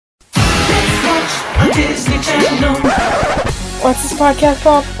Disney Channel. What's this podcast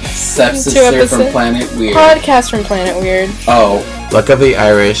called? Stepsister from Planet Weird. Podcast from Planet Weird. Oh, Luck of the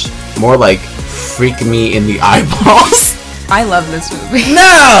Irish. More like Freak Me in the Eyeballs. I love this movie.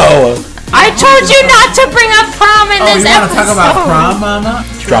 No! I told you not to bring up prom in this you want to episode. talk about prom, mama?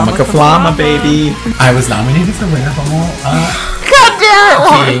 Dramacaflama, baby. I was nominated for winner of all. God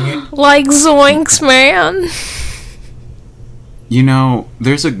damn King. it. Like zoinks, man. You know,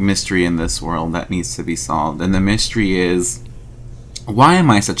 there's a mystery in this world that needs to be solved, and the mystery is, why am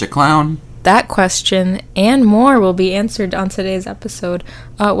I such a clown? That question and more will be answered on today's episode.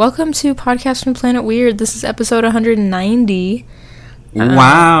 Welcome to Podcast from Planet Weird. This is episode 190.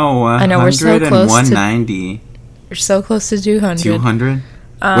 Wow. I know, we're so 100 and close to- 190. We're so close to 200. 200?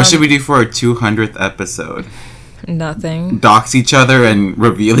 What should we do for our 200th episode? Nothing. Dox each other and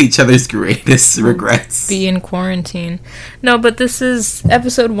reveal each other's greatest regrets. Be in quarantine. No, but this is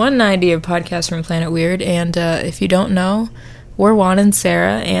episode 190 of Podcast from Planet Weird, and if you don't know, we're Juan and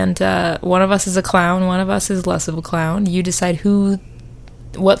Sarah, and one of us is a clown, one of us is less of a clown. You decide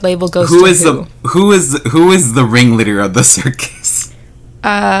what label goes to who. Who is the ringleader of the circus?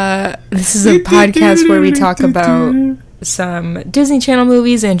 This is a podcast where we talk about some Disney Channel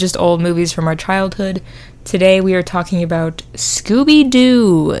movies and just old movies from our childhood. Today we are talking about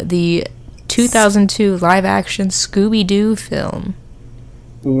Scooby-Doo, the 2002 live-action Scooby-Doo film.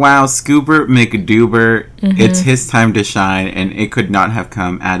 Wow, Scoober McDoober, It's his time to shine, and it could not have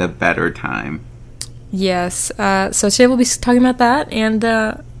come at a better time. Yes, so today we'll be talking about that, and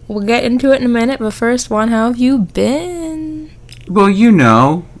we'll get into it in a minute, but first, Juan, how have you been? Well, you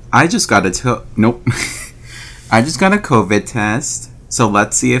know, I just got a nope. I just got a COVID test, so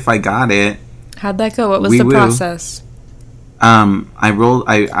let's see if I got it. How'd that go? What was the process? I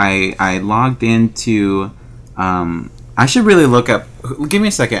logged into, I should really look up, give me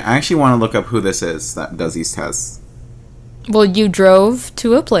a second, I actually want to look up who this is that does these tests. Well, you drove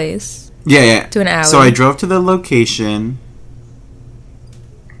to a place. Yeah. To an alley. So I drove to the location.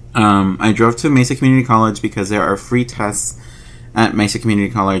 I drove to Mesa Community College because there are free tests at Mesa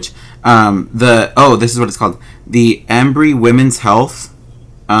Community College. This is what it's called. The Embry Women's Health.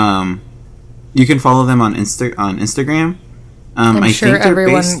 You can follow them on Instagram. I'm I sure think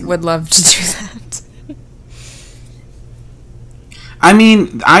everyone would love to do that. I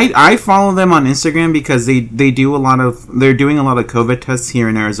mean, I follow them on Instagram because they're doing a lot of COVID tests here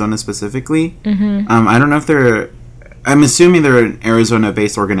in Arizona specifically. Mm-hmm. I don't know if I'm assuming they're an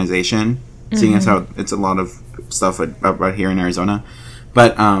Arizona-based organization, seeing as how it's a lot of stuff about here in Arizona.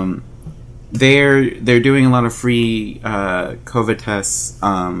 But they're doing a lot of free COVID tests.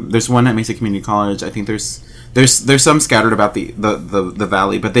 There's one at Mesa Community College. I think there's some scattered about the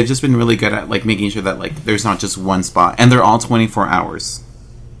valley, but they've just been really good at like making sure that like there's not just one spot, and they're all 24 hours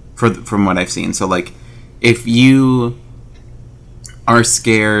from what I've seen. So like if you are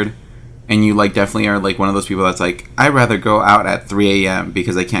scared and you like definitely are like one of those people that's like, I'd rather go out at 3 a.m.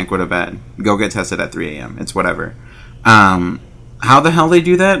 because I can't go to bed, go get tested at 3 a.m. It's whatever. How the hell they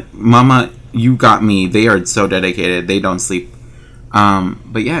do that? Mama, you got me. They are so dedicated. They don't sleep.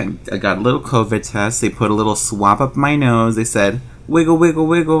 But yeah, I got a little COVID test. They put a little swab up my nose. They said, wiggle, wiggle,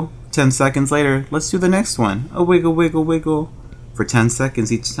 wiggle. 10 seconds later, let's do the next one. A wiggle, wiggle, wiggle. For 10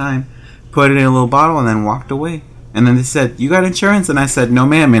 seconds each time. Put it in a little bottle and then walked away. And then they said, you got insurance? And I said, no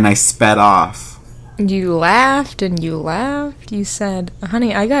ma'am. And I sped off. You laughed and you laughed. You said,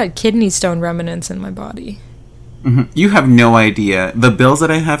 honey, I got kidney stone remnants in my body. Mm-hmm. You have no idea. The bills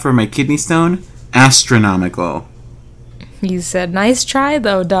that I have for my kidney stone, astronomical. You said, nice try,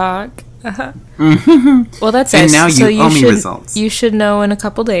 though, Doc. Mm-hmm. Well, that's and nice. now you owe me results. You should know in a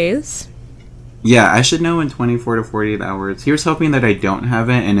couple days. Yeah, I should know in 24 to 48 hours. Here's hoping that I don't have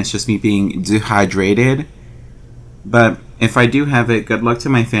it, and it's just me being dehydrated. But if I do have it, good luck to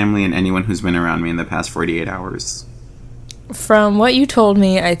my family and anyone who's been around me in the past 48 hours. From what you told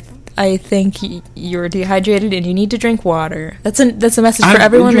me, I think you're dehydrated and you need to drink water. That's a message for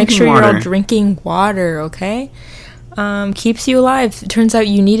everyone. Make sure you're all drinking water, okay? Keeps you alive. It turns out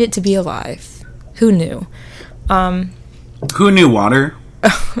you need it to be alive. Who knew? Who knew water?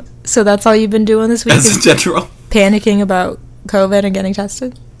 So that's all you've been doing this week? As a general. Panicking about COVID and getting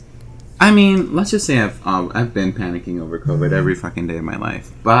tested? I mean, let's just say I've been panicking over COVID every fucking day of my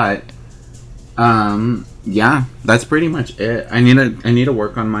life. But, yeah, that's pretty much it. I need to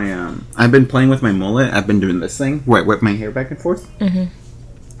work on my, I've been playing with my mullet. I've been doing this thing where I whip my hair back and forth.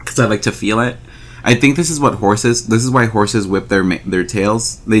 Because I like to feel it. I think this is why horses whip their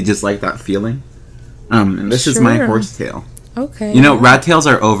tails. They just like that feeling. And this is my horse tail. Okay. You know, rat tails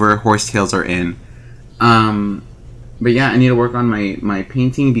are over, horse tails are in. But yeah, I need to work on my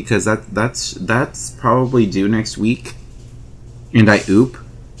painting because that's probably due next week, and I oop.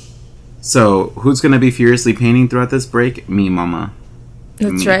 So who's gonna be furiously painting throughout this break? Me, mama.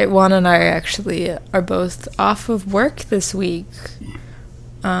 That's right. Juan and I actually are both off of work this week.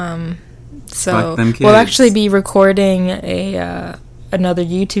 So we'll actually be recording another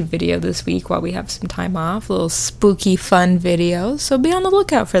YouTube video this week while we have some time off. A little spooky, fun video. So be on the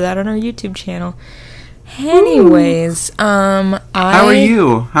lookout for that on our YouTube channel. Anyways, How are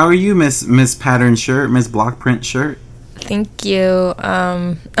you? How are you, Miss Pattern Shirt, Miss Block Print Shirt? Thank you.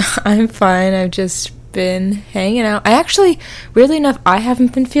 I'm fine. I've just been hanging out. I actually, weirdly enough, I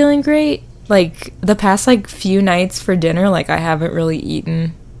haven't been feeling great. Like, the past, like, few nights for dinner, like, I haven't really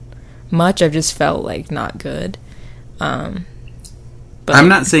eaten much. I've just felt, like, not good. But I'm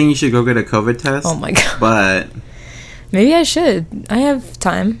not saying you should go get a COVID test. Oh, my God. But maybe I should. I have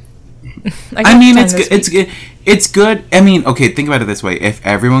time. I mean, it's good. It's good. I mean, okay, think about it this way. If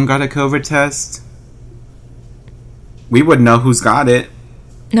everyone got a COVID test, we would know who's got it.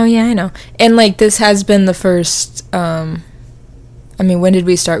 No, yeah, I know. And, like, this has been the first, I mean, when did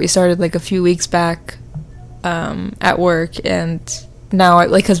we start? We started, like, a few weeks back at work, and now,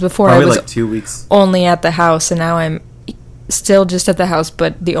 because before probably I was like 2 weeks. Only at the house, and now I'm still just at the house,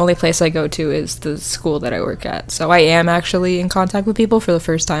 but the only place I go to is the school that I work at. So I am actually in contact with people for the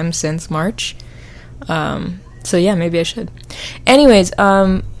first time since March. So, yeah, maybe I should. Anyways,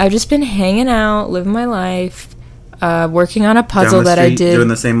 I've just been hanging out, living my life. Working on a puzzle that I did. Doing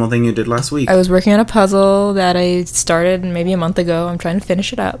the same old thing you did last week. I was working on a puzzle that I started maybe a month ago. I'm trying to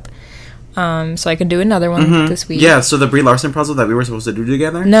finish it up. So I can do another one this week. Yeah, so the Brie Larson puzzle that we were supposed to do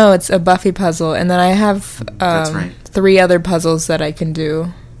together? No, it's a Buffy puzzle. And then I have That's right. 3 other puzzles that I can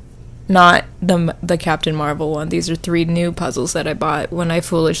do. Not the Captain Marvel one. These are 3 new puzzles that I bought when I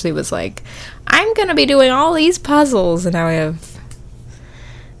foolishly was like, I'm going to be doing all these puzzles. And now I have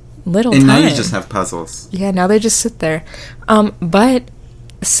little time. And now you just have puzzles. Yeah, now they just sit there. But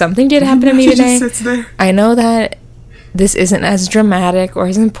something did happen to me today. Just sits there. I know that this isn't as dramatic or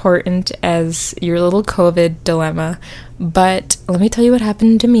as important as your little COVID dilemma, but let me tell you what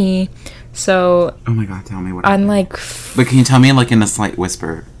happened to me. So, oh my God, tell me what happened. But can you tell me like in a slight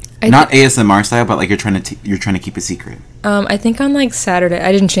whisper? Not ASMR style, but like you're trying to keep a secret. I think on like Saturday,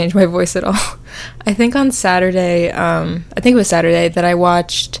 I didn't change my voice at all. I think on Saturday, I think it was Saturday that I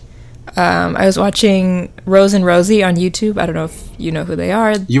was watching Rose and Rosie on YouTube. I don't know if you know who they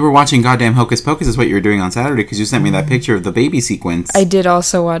are. You were watching goddamn Hocus Pocus is what you were doing on Saturday because you sent me that picture of the baby sequence. I did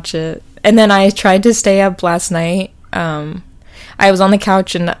also watch it. And then I tried to stay up last night. I was on the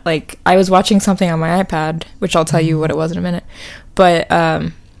couch and like I was watching something on my iPad, which I'll tell you what it was in a minute. But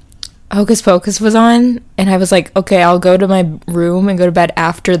Hocus Pocus was on and I was like, okay, I'll go to my room and go to bed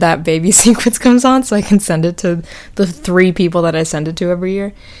after that baby sequence comes on so I can send it to the 3 people that I send it to every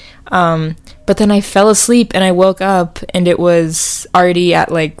year. But then I fell asleep and I woke up and it was already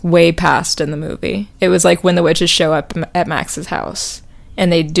at like way past in the movie. It was like when the witches show up at Max's house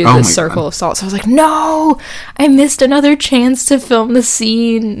and they do the circle of salt. So I was like, no, I missed another chance to film the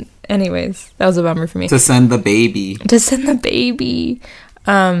scene. Anyways, that was a bummer for me. To send the baby.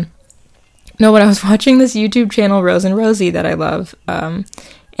 No, when I was watching this YouTube channel, Rose and Rosie, that I love,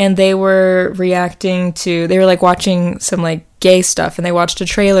 and they were they were like watching some like gay stuff, and they watched a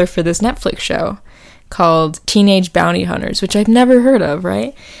trailer for this Netflix show called Teenage Bounty Hunters, which I've never heard of,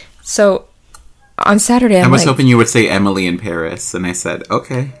 right? So on Saturday, I was hoping you would say Emily in Paris, and I said,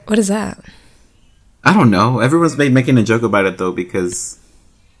 okay. What is that? I don't know. Everyone's making a joke about it though, because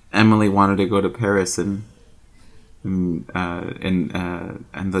Emily wanted to go to Paris and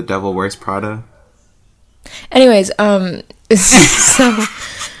The Devil Wears Prada. Anyways, so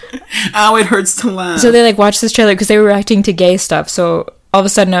oh, it hurts to laugh. So they like watched this trailer because they were reacting to gay stuff. So all of a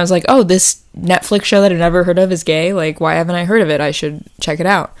sudden I was like, oh, this Netflix show that I've never heard of is gay. Like, why haven't I heard of it? I should check it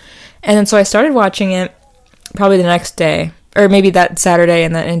out. And then so I started watching it probably the next day, or maybe that Saturday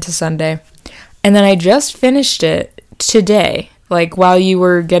and then into Sunday. And then I just finished it today. Like while you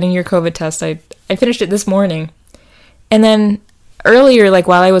were getting your COVID test, I finished it this morning. And then earlier, like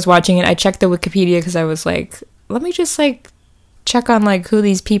while I was watching it, I checked the Wikipedia because I was like, let me just like check on like who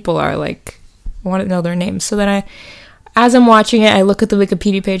these people are. Like, I want to know their names. So then as I'm watching it, I look at the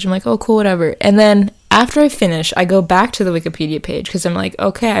Wikipedia page. I'm like, oh, cool, whatever. And then after I finish, I go back to the Wikipedia page because I'm like,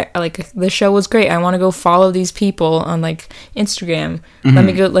 okay, the show was great. I want to go follow these people on like Instagram.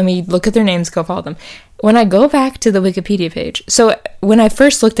 Mm-hmm. Let me look at their names, go follow them. When I go back to the Wikipedia page, so when I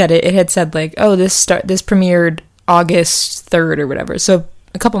first looked at it, it had said like, oh, this premiered August 3rd or whatever. So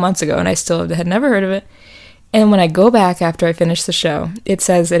a couple months ago, and I still had never heard of it. And when I go back after I finished the show, it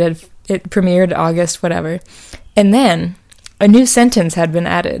says it premiered August whatever. And then a new sentence had been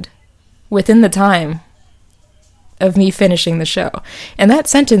added within the time of me finishing the show. And that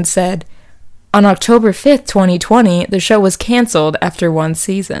sentence said, on October 5th, 2020, the show was canceled after one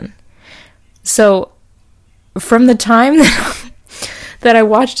season. So from the time that I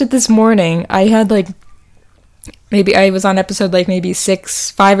watched it this morning, I had like, maybe I was on episode like maybe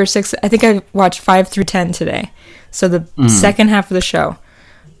 5 or 6. I think I watched 5 through 10 today. So the second half of the show.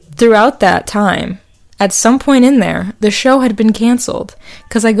 Throughout that time, at some point in there, the show had been canceled.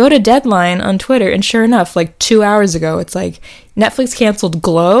 Because I go to Deadline on Twitter, and sure enough, like 2 hours ago, it's like, Netflix canceled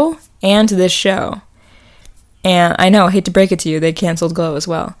Glow and this show. And I know, I hate to break it to you, they canceled Glow as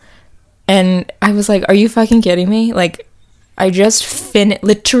well. And I was like, are you fucking kidding me? Like, I just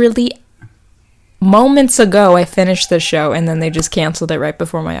literally moments ago, I finished the show, and then they just canceled it right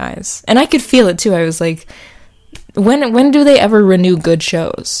before my eyes. And I could feel it, too. I was like, when do they ever renew good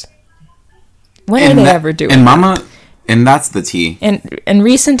shows? When are they ever doing and Mama, and that's the tea. And in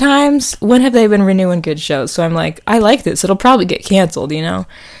recent times, when have they been renewing good shows? So I'm like, I like this. It'll probably get canceled, you know?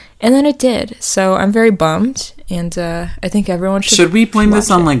 And then it did. So I'm very bummed. And I think everyone should... Should we blame this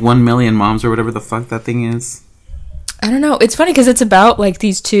on, like, 1 Million Moms or whatever the fuck that thing is? I don't know. It's funny because it's about, like,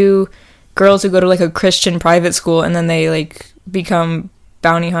 these two girls who go to, like, a Christian private school and then they, like, become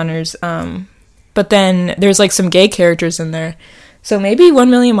bounty hunters. But then there's, like, some gay characters in there. So maybe 1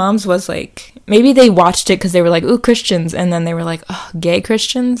 Million Moms was, like... Maybe they watched it because they were like, ooh, Christians. And then they were like, oh, gay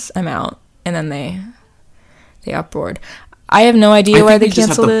Christians? I'm out. And then they uproared. I have no idea why they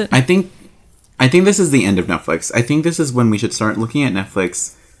canceled it. I think this is the end of Netflix. I think this is when we should start looking at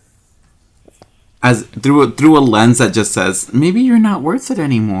Netflix as through a lens that just says, maybe you're not worth it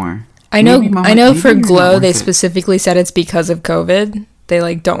anymore. I know for Glow, they specifically said it's because of COVID. They,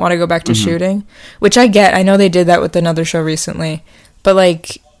 like, don't want to go back to shooting. Which I get. I know they did that with another show recently. But,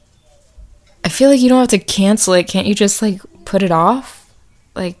 like... I feel like you don't have to cancel it. Can't you just, like, put it off?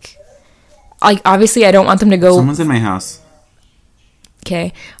 Like, obviously, I don't want them to go... Someone's in my house.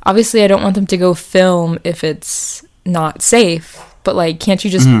 Okay. Obviously, I don't want them to go film if it's not safe. But, like, can't you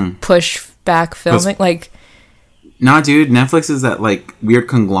just push back filming? Like... Nah, dude. Netflix is that, like, weird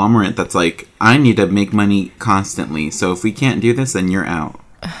conglomerate that's like, I need to make money constantly. So if we can't do this, then you're out.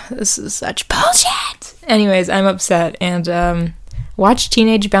 This is such bullshit! Anyways, I'm upset. And, watch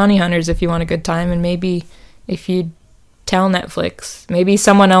Teenage Bounty Hunters if you want a good time, and maybe if you tell Netflix, maybe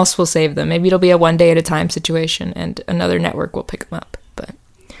someone else will save them. Maybe it'll be a one day at a time situation, and another network will pick them up. But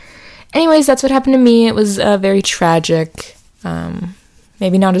anyways, that's what happened to me. It was very tragic.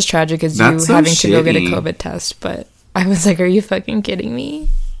 Maybe not as tragic as you having to go get a COVID test, but I was like, are you fucking kidding me?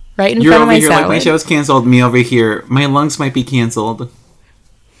 Right in front of my salad. You're over here like, my show's canceled. Me over here, my lungs might be canceled.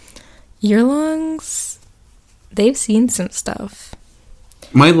 Your lungs, they've seen some stuff.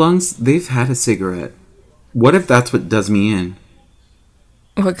 My lungs, they've had a cigarette. What if that's what does me in?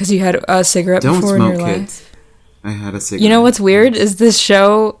 What, because you had a cigarette before in your life? I had a cigarette. You know what's weird is this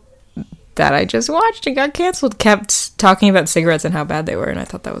show that I just watched and got canceled kept talking about cigarettes and how bad they were, and I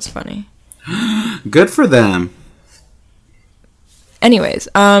thought that was funny. Good for them. Anyways,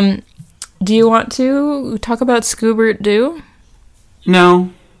 do you want to talk about Scoobert Doo?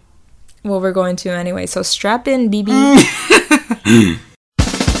 No. Well, we're going to anyway, so strap in, BB.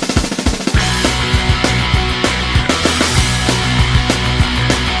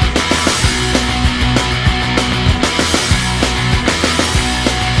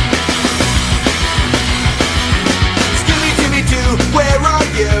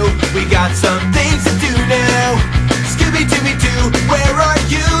 We got some things to do now. Scooby-Dooby-Doo, where are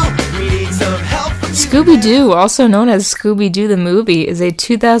you? We need some help from you. Scooby-Doo, also known as Scooby-Doo the Movie, is a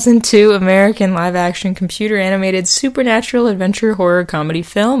 2002 American live-action computer-animated supernatural adventure horror comedy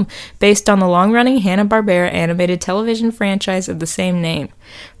film based on the long-running Hanna-Barbera animated television franchise of the same name.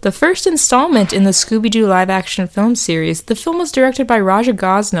 The first installment in the Scooby-Doo live-action film series, the film was directed by Raja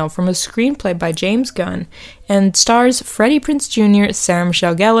Gosnell from a screenplay by James Gunn and stars Freddie Prinze Jr., Sarah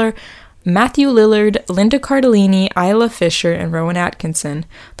Michelle Gellar, Matthew Lillard, Linda Cardellini, Isla Fisher, and Rowan Atkinson.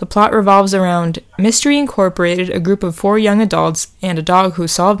 The plot revolves around Mystery Incorporated, a group of 4 young adults and a dog who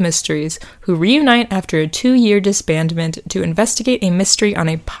solve mysteries, who reunite after a 2-year disbandment to investigate a mystery on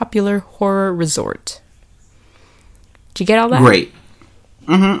a popular horror resort. Did you get all that? Great.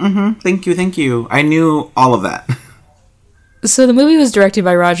 Thank you. I knew all of that. So the movie was directed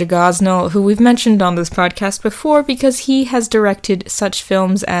by Raja Gosnell, who we've mentioned on this podcast before because he has directed such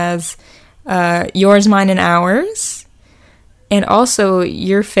films as Yours, Mine, and Ours, and also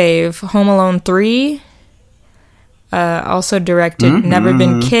your fave, Home Alone 3. Also directed Never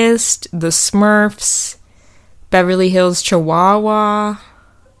Been Kissed, The Smurfs, Beverly Hills Chihuahua.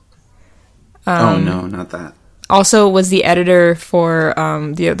 Oh no, not that. Also was the editor for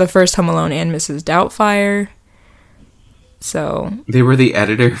the first Home Alone and Mrs. Doubtfire. So They were the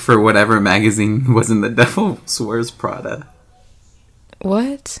editor for whatever magazine was in The Devil Wears Prada.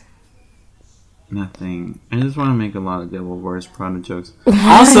 what? Nothing. I just want to make a lot of Devil Wears Prada jokes.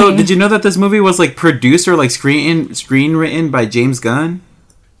 Why? Also, did you know that this movie was like produced or like screenwritten by James Gunn?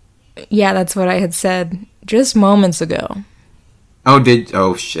 Yeah, that's what I had said just moments ago.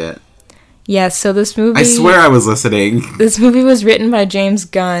 Oh shit. Yeah, so this movie... I swear I was listening. This movie was written by James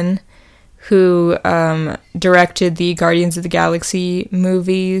Gunn, who directed the Guardians of the Galaxy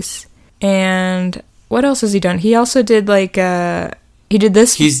movies. And what else has he done? He also did like he did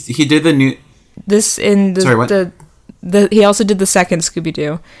this. He did the new. This in the Sorry, what? He also did the second Scooby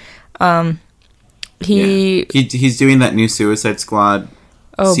Doo. He's doing that new Suicide Squad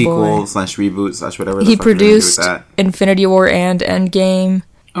sequel / reboot / whatever. He produced Infinity War and Endgame.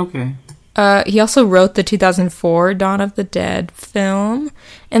 Okay. He also wrote the 2004 Dawn of the Dead film,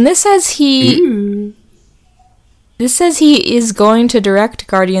 and this says he is going to direct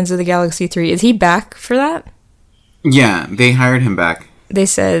Guardians of the Galaxy 3. Is he back for that? Yeah, they hired him back. They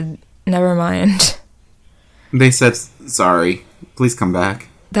said, never mind. They said, sorry, please come back.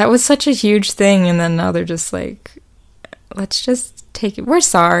 That was such a huge thing, and then now they're just like, let's just take it. We're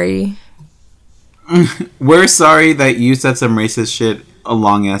sorry. We're sorry that you said some racist shit a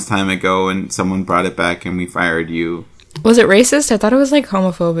long ass time ago and someone brought it back and we fired you. Was it racist? I thought it was like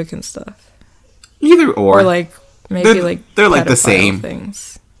homophobic and stuff. Either or like maybe they're like the pedophile same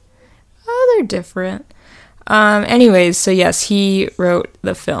things. Oh, they're different. Anyways, so yes, he wrote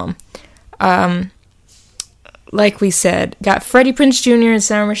the film. Like we said, got Freddie Prinze Jr. and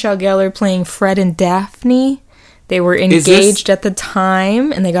Sarah Michelle gellar playing Fred and Daphne. They were engaged at the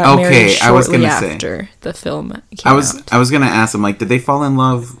time, and they got married shortly after the film came out. I was gonna ask them, like, did they fall in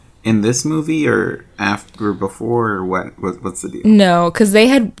love in this movie or after, before, or what? What's the deal? No, because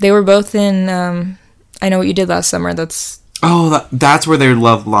they were both in I Know What You Did Last Summer. That's where their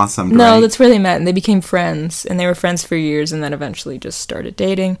love blossomed. No, right? that's where they met, and they became friends, and they were friends for years, and then eventually just started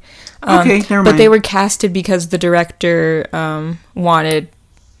dating. Okay, never mind. But they were casted because the director wanted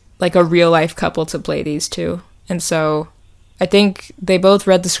like a real life couple to play these two. And so I think they both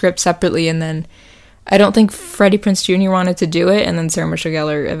read the script separately, and then I don't think Freddie Prinze Jr. wanted to do it, and then Sarah Michelle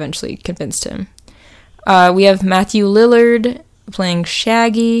Gellar eventually convinced him. We have Matthew Lillard playing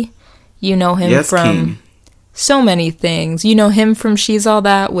Shaggy. You know him from so many things. You know him from She's All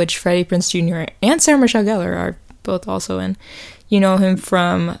That, which Freddie Prinze Jr. and Sarah Michelle Gellar are both also in. You know him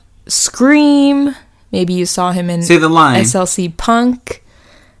from Scream. Maybe you saw him in Say the line. SLC Punk.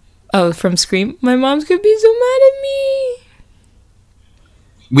 Oh, from Scream. My mom's gonna be so mad at me.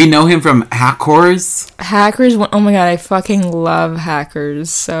 We know him from Hackers. Hackers. Oh my god, I fucking love Hackers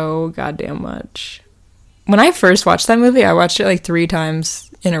so goddamn much. When I first watched that movie, I watched it like 3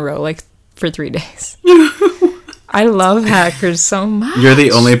 times in a row, like for 3 days. I love Hackers so much. You're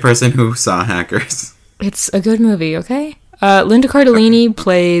the only person who saw Hackers. It's a good movie, okay? Linda Cardellini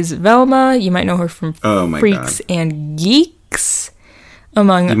plays Velma. You might know her from Freaks and Geeks. You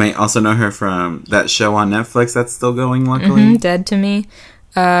might also know her from that show on Netflix that's still going, luckily. Dead to Me.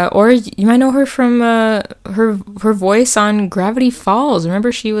 Or you might know her from her voice on Gravity Falls.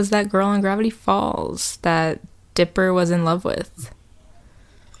 Remember, she was that girl on Gravity Falls that Dipper was in love with.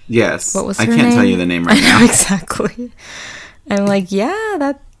 Yes. What was her name? I can't tell you the name right now. Exactly. I'm like,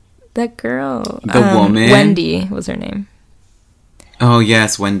 yeah, that girl. The woman? Wendy was her name. Oh,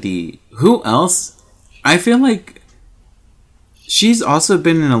 yes, Wendy. Who else? I feel like she's also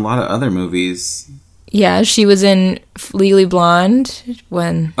been in a lot of other movies. Yeah, she was in Legally Blonde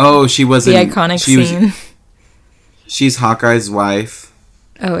when... Oh, she was the iconic scene. She's Hawkeye's wife.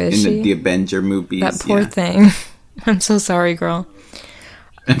 Oh, is she? In the Avenger movies. That poor thing. I'm so sorry, girl.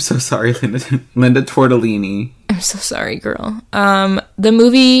 I'm so sorry, Linda Tortellini. I'm so sorry, girl. The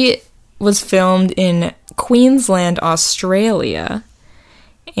movie was filmed in Queensland, Australia.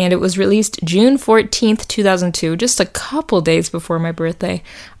 And it was released June 14th, 2002, just a couple days before my birthday.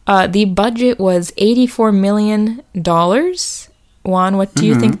 The budget was $84 million. Juan, what do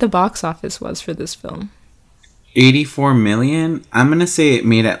you think the box office was for this film? 84 million? I'm going to say it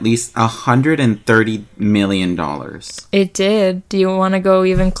made at least $130 million. It did. Do you want to go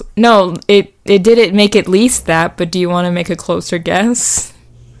even... No, it didn't make at least that, but do you want to make a closer guess?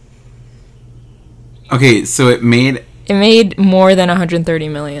 Okay, so it made... It made more than 130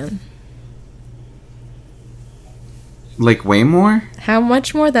 million. Like way more? How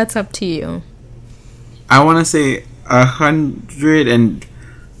much more? That's up to you. I want to say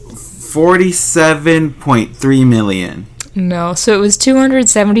 147.3 million. No, so it was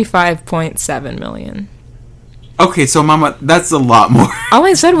 275.7 million. Okay, so Mama, that's a lot more. All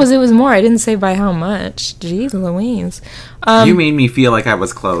I said was it was more. I didn't say by how much. Jeez Louise. You made me feel like I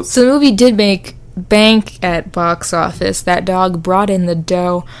was close. So the movie did make bank at box office. That dog brought in the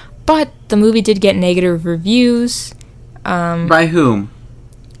dough. But the movie did get negative reviews. By whom?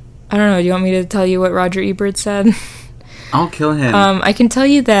 I don't know. Do you want me to tell you what Roger Ebert said? I'll kill him. I can tell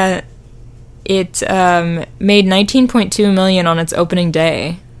you that it made $19.2 million on its opening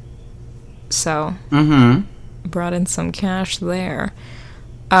day. So, brought in some cash there.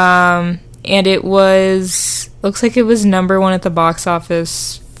 And it looks like it was number one at the box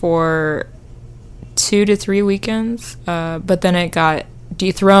office for 2 to 3 weekends. But then it got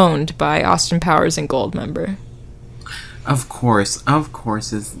dethroned by Austin Powers and Goldmember. Of course,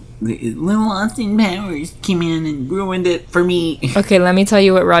 it's the little Austin Powers came in and ruined it for me. Okay, let me tell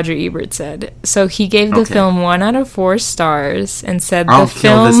you what Roger Ebert said. So he gave the film 1 out of 4 stars and said I'll the film...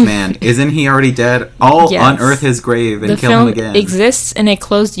 kill this man. Isn't he already dead? I'll Yes. unearth his grave and The kill film him again. exists in a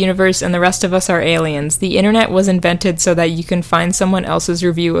closed universe and the rest of us are aliens. The internet was invented so that you can find someone else's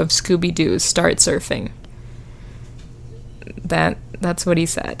review of Scooby-Doo. Start surfing. That's what he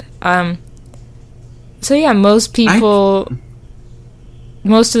said. So yeah, most of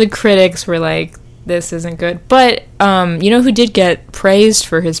the critics were like, this isn't good. But, you know who did get praised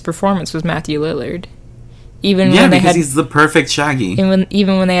for his performance was Matthew Lillard. Because he's the perfect Shaggy.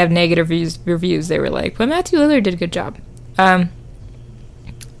 Even when they have negative reviews, they were like, but Matthew Lillard did a good job. But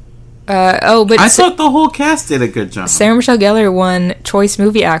I thought the whole cast did a good job. Sarah Michelle Gellar won Choice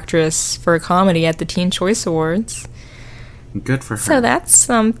Movie Actress for a comedy at the Teen Choice Awards. Good for her. So that's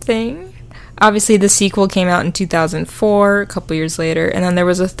something. Obviously, the sequel came out in 2004, a couple years later, and then there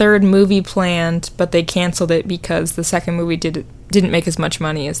was a third movie planned, but they canceled it because the second movie didn't make as much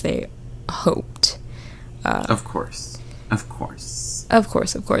money as they hoped. Of course. But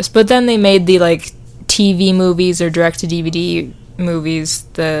then they made the TV movies or direct-to-DVD movies,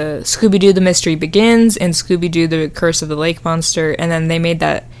 the Scooby-Doo The Mystery Begins and Scooby-Doo The Curse of the Lake Monster, and then they made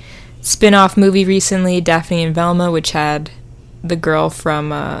that spin-off movie recently, Daphne and Velma, which had the girl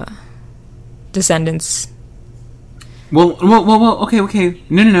from Descendants. Well, okay.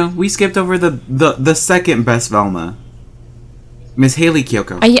 No. We skipped over the second best Velma. Miss Haley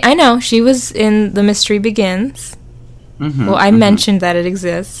Kiyoko. I know, she was in The Mystery Begins. I mentioned that it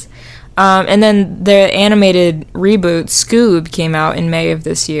exists. And then the animated reboot, Scoob, came out in May of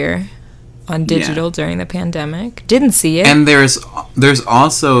this year on digital during the pandemic. Didn't see it. And there's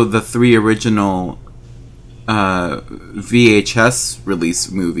also the 3 original VHS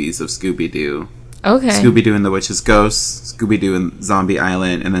release movies of Scooby-Doo. Okay. Scooby-Doo and the Witch's Ghost, Scooby-Doo and Zombie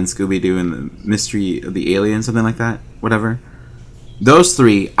Island, and then Scooby-Doo and the Mystery of the Alien, something like that. Whatever. Those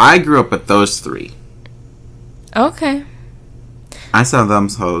 3, I grew up with those 3. Okay. I saw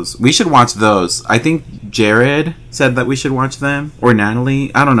them's hoes. We should watch those. I think Jared said that we should watch them. Or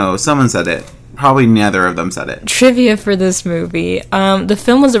Natalie. I don't know. Someone said it. Probably neither of them said it. Trivia for this movie. The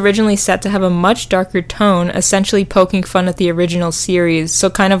film was originally set to have a much darker tone, essentially poking fun at the original series, so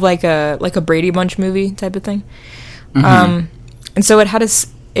kind of like a Brady Bunch movie type of thing. And so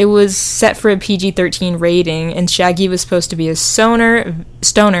it was set for a PG-13 rating, and Shaggy was supposed to be a stoner.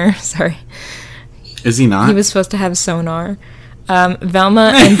 Sorry. Is he not? He was supposed to have sonar.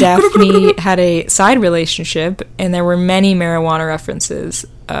 Velma and Daphne had a side relationship, and there were many marijuana references.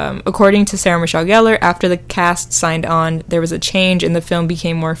 According to Sarah Michelle Gellar, after the cast signed on, there was a change and the film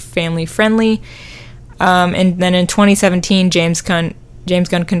became more family-friendly. And then in 2017, James Gunn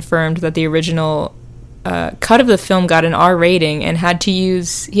confirmed that the original cut of the film got an R rating and he had to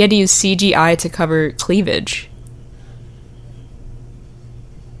use CGI to cover cleavage.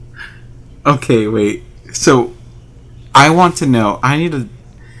 Okay, wait. So, I want to know.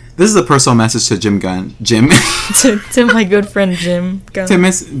 This is a personal message to Jim Gunn. Jim. to my good friend Jim Gunn. to my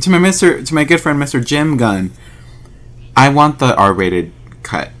good friend Mr. Jim Gunn. I want the R-rated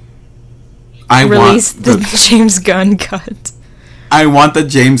cut. Release the James Gunn cut. I want the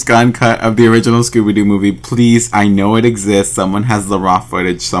James Gunn cut of the original Scooby-Doo movie. Please, I know it exists. Someone has the raw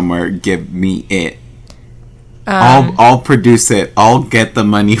footage somewhere. Give me it. I'll produce it. I'll get the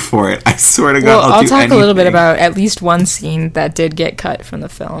money for it. I swear to God, I'll talk a little bit about at least one scene that did get cut from the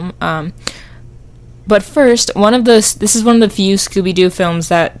film. But first, this is one of the few Scooby-Doo films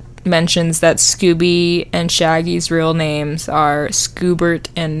that mentions that Scooby and Shaggy's real names are Scoobert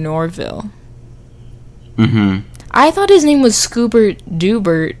and Norville. I thought his name was Scoobert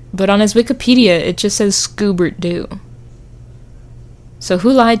Doobert, but on his Wikipedia it just says Scoobert Doo. So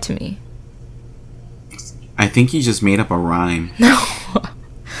who lied to me? I think you just made up a rhyme. No.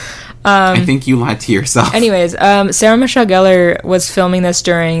 I think you lied to yourself. Anyways, Sarah Michelle Gellar was filming this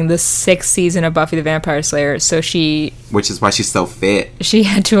during the 6th season of Buffy the Vampire Slayer, so which is why she's so fit. She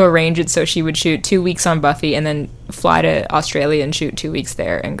had to arrange it so she would shoot 2 weeks on Buffy and then fly to Australia and shoot 2 weeks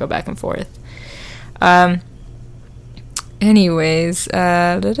there and go back and forth. Anyways,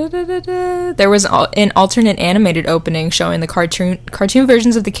 there was an alternate animated opening showing the cartoon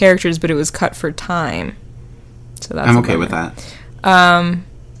versions of the characters, but it was cut for time. So that's I'm okay with that.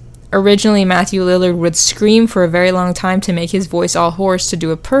 Originally, Matthew Lillard would scream for a very long time to make his voice all hoarse to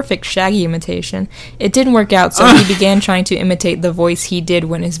do a perfect Shaggy imitation. It didn't work out, so he began trying to imitate the voice he did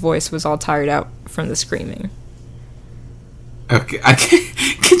when his voice was all tired out from the screaming. Okay,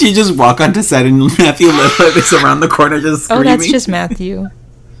 could you just walk onto set and Matthew Lillard is around the corner just screaming? Oh, that's just Matthew.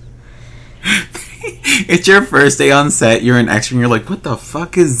 It's your first day on set, you're an extra, and you're like, what the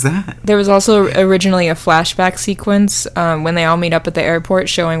fuck is that? There was also originally a flashback sequence when they all meet up at the airport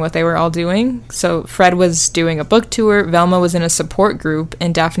showing what they were all doing. So Fred was doing a book tour, Velma was in a support group,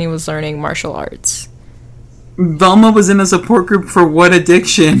 and Daphne was learning martial arts. Velma was in a support group for what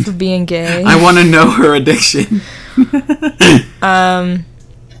addiction? For being gay. I want to know her addiction.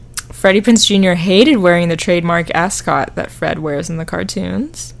 Freddie Prinze Jr. hated wearing the trademark ascot that Fred wears in the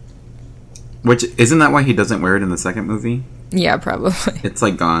cartoons. Which, isn't that why he doesn't wear it in the second movie? Yeah, probably. It's,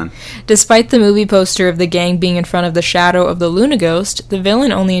 like, gone. Despite the movie poster of the gang being in front of the shadow of the Luna Ghost, the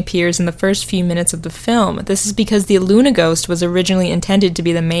villain only appears in the first few minutes of the film. This is because the Luna Ghost was originally intended to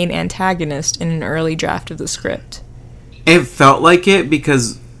be the main antagonist in an early draft of the script. It felt like it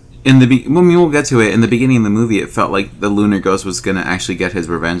because we'll get to it. In the beginning of the movie, it felt like the Lunar Ghost was going to actually get his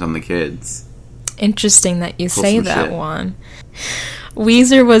revenge on the kids. Interesting that you say that, Juan.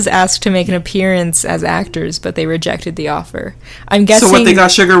 Weezer was asked to make an appearance as actors, but they rejected the offer. I'm guessing. So what, they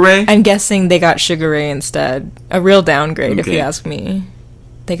got Sugar Ray? I'm guessing they got Sugar Ray instead. A real downgrade, if you ask me.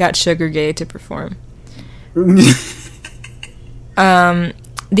 They got Sugar Gay to perform. The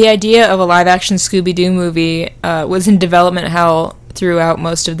idea of a live-action Scooby-Doo movie was in development hell throughout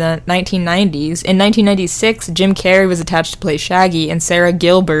most of the 1990s. In 1996, Jim Carrey was attached to play Shaggy, and Sarah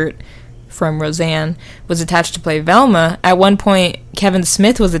Gilbert from Roseanne was attached to play Velma. At one point, Kevin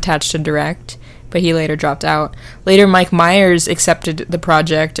Smith was attached to direct, but he later dropped out. Later, Mike Myers accepted the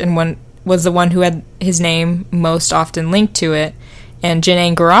project and was the one who had his name most often linked to it. And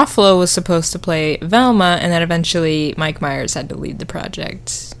Janae Garofalo was supposed to play Velma, and then eventually Mike Myers had to lead the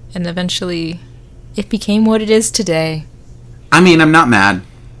project. And eventually, it became what it is today. I mean, I'm not mad.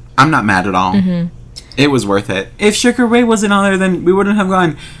 I'm not mad at all. Mm-hmm. It was worth it. If Sugar Ray wasn't on there, then we wouldn't have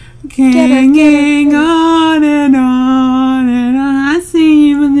gone, Gang on and on and on, I see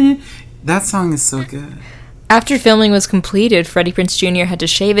you. That song is so good. After filming was completed, Freddie Prinze Jr. had to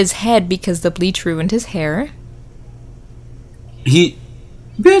shave his head because the bleach ruined his hair.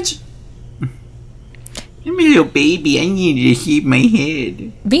 Bitch. I'm a little baby. I need to shave my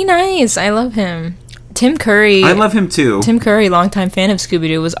head. Be nice. I love him. Tim Curry. I love him too. Tim Curry, longtime fan of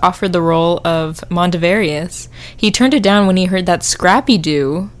Scooby-Doo, was offered the role of Mondavarius. He turned it down when he heard that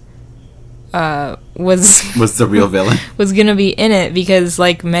Scrappy-Doo was the real villain. Was gonna be in it because,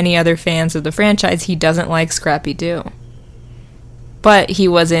 like many other fans of the franchise, he doesn't like Scrappy-Doo. But he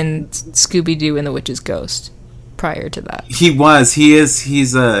was in Scooby-Doo and the Witch's Ghost prior to that. He was. He's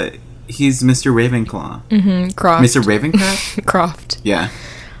Mr. Ravenclaw. Mm-hmm. Croft. Mr. Ravencroft? Croft. Yeah.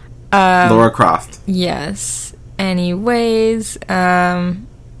 Laura Croft. Yes. Anyways, let's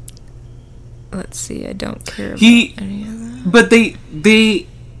see. I don't care about any of that. But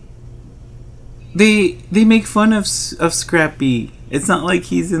they make fun of Scrappy. It's not like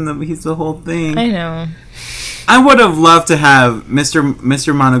he's the whole thing. I know. I would have loved to have Mr.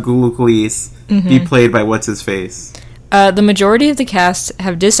 Monoguluklis be played by what's his face. The majority of the cast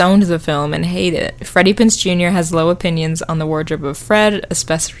have disowned the film and hate it. Freddie Prinze Jr. has low opinions on the wardrobe of Fred,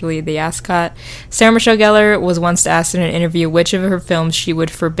 especially the ascot. Sarah Michelle Gellar was once asked in an interview which of her films she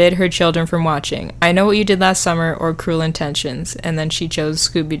would forbid her children from watching. I Know What You Did Last Summer or Cruel Intentions, and then she chose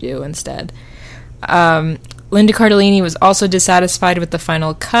Scooby-Doo instead. Linda Cardellini was also dissatisfied with the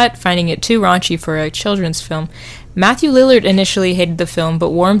final cut, finding it too raunchy for a children's film. Matthew Lillard initially hated the film,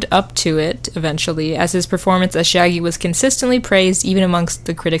 but warmed up to it eventually, as his performance as Shaggy was consistently praised even amongst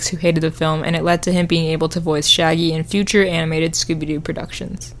the critics who hated the film, and it led to him being able to voice Shaggy in future animated Scooby-Doo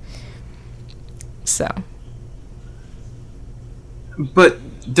productions. So.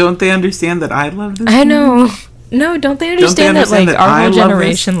 But don't they understand that I love this movie? I know. No, don't they understand that, like, our whole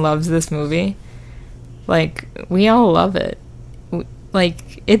generation loves this movie? Like, we all love it.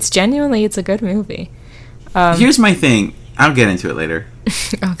 Like, it's a good movie. Here's my thing. I'll get into it later.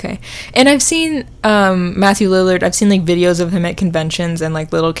 Okay. And I've seen Matthew Lillard, I've seen like videos of him at conventions, and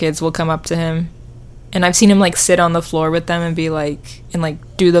like little kids will come up to him, and I've seen him like sit on the floor with them and be like, and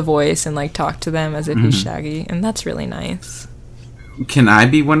like do the voice and like talk to them as if he's Shaggy, and that's really nice. Can I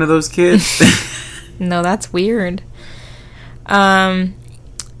be one of those kids? No, that's weird.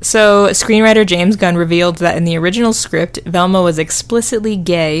 So, screenwriter James Gunn revealed that in the original script, Velma was explicitly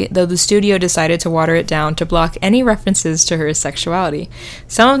gay, though the studio decided to water it down to block any references to her sexuality.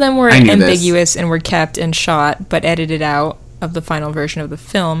 Some of them were ambiguous and were kept and shot, but edited out of the final version of the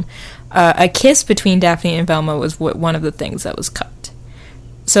film. A kiss between Daphne and Velma was one of the things that was cut.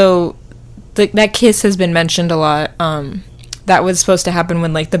 So, that kiss has been mentioned a lot. That was supposed to happen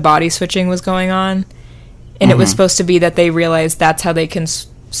when, like, the body switching was going on. And it was supposed to be that they realized that's how they can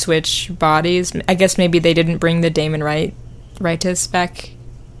switch bodies. I guess maybe they didn't bring the Damon Wrightus back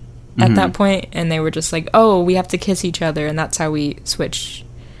at that point, and they were just like, oh, we have to kiss each other, and that's how we switch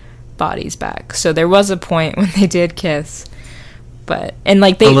bodies back. So there was a point when they did kiss, and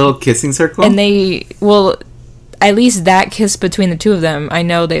like a little kissing circle, and at least that kiss between the two of them, I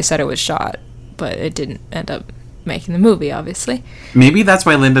know they said it was shot, but it didn't end up making the movie, obviously. Maybe that's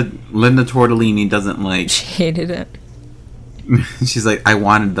why Linda Tortellini doesn't like. She hated it. She's like, I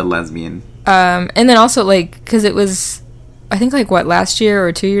wanted the lesbian. And then also, like, because it was, I think, like, what, last year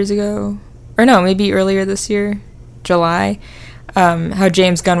or 2 years ago? Or no, maybe earlier this year, July, how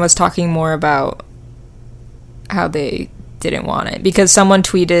James Gunn was talking more about how they didn't want it. Because someone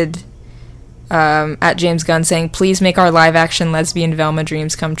tweeted at James Gunn saying, please make our live-action lesbian Velma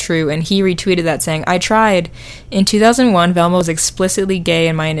dreams come true. And he retweeted that saying, I tried. In 2001, Velma was explicitly gay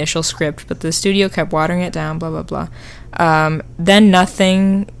in my initial script, but the studio kept watering it down, blah, blah, blah. Then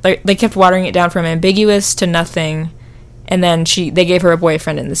nothing, they kept watering it down from ambiguous to nothing, and then they gave her a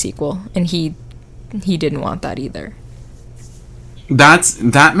boyfriend in the sequel, and he didn't want that either.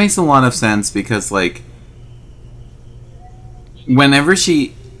 That makes a lot of sense, because, like, whenever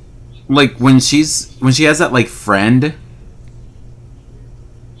she, like, when she has that, like, friend,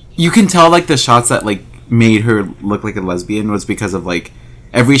 you can tell, like, the shots that, like, made her look like a lesbian was because of, like,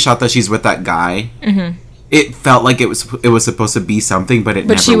 every shot that she's with that guy. It felt like it was supposed to be something, but never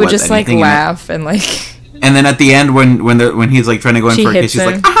was. But she would just anything. like laugh and like. And then at the end, when he's like trying to go in for a kiss, she's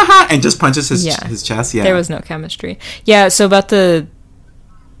like, ah, ha, ha, and just punches his chest. Yeah, there was no chemistry. Yeah, so about they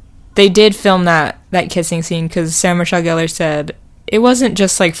did film that kissing scene because Sarah Michelle Gellar said it wasn't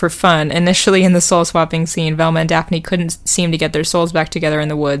just like for fun. Initially, in the soul swapping scene, Velma and Daphne couldn't seem to get their souls back together in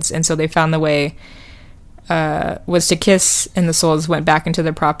the woods, and so they found the way was to kiss, and the souls went back into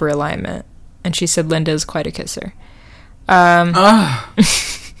their proper alignment. And she said Linda is quite a kisser. Could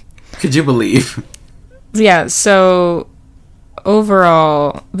you believe? Yeah, so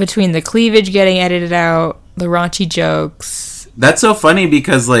overall, between the cleavage getting edited out, the raunchy jokes... That's so funny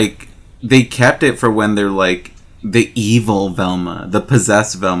because, like, they kept it for when they're, like, the evil Velma, the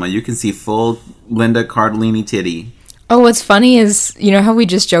possessed Velma. You can see full Linda Cardellini titty. Oh, what's funny is, you know how we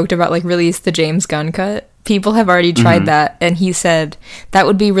just joked about, like, release the James Gunn cut? People have already tried that, and he said that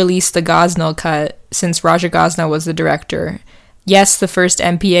would be release the Gosnell cut, since Raja Gosnell was the director. Yes, the first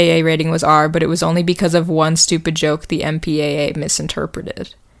MPAA rating was R, but it was only because of one stupid joke the MPAA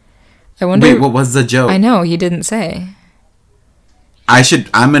misinterpreted. I wonder... Wait, what was the joke? I know, he didn't say.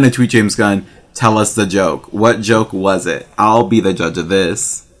 I'm gonna tweet James Gunn, tell us the joke. What joke was it? I'll be the judge of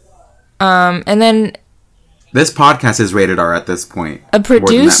this. And then... This podcast is rated R at this point. A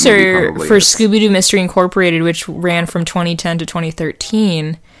producer for Scooby-Doo Mystery Incorporated, which ran from 2010 to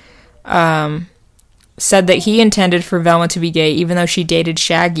 2013, said that he intended for Velma to be gay, even though she dated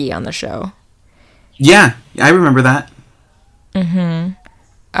Shaggy on the show. Yeah, I remember that.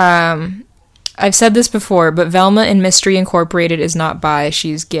 I've said this before, but Velma in Mystery Incorporated is not bi,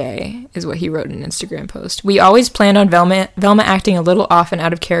 she's gay, is what he wrote in an Instagram post. We always planned on Velma acting a little off and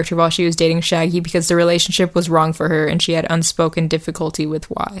out of character while she was dating Shaggy because the relationship was wrong for her and she had unspoken difficulty with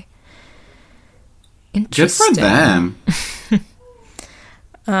why. Interesting. Good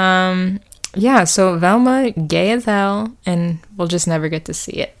for them. Yeah, so Velma, gay as hell, and we'll just never get to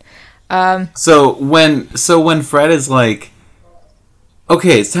see it. So when Fred is like,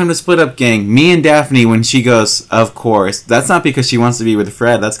 okay, it's time to split up, gang. Me and Daphne, when she goes, of course. That's not because she wants to be with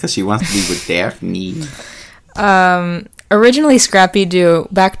Fred. That's because she wants to be with Daphne. Originally, Scrappy-Doo,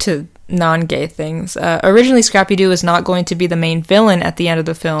 back to non-gay things. Originally, Scrappy-Doo was not going to be the main villain at the end of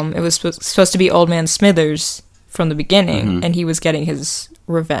the film. It was supposed to be Old Man Smithers from the beginning, and he was getting his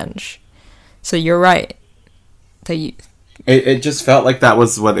revenge. So you're right. It just felt like that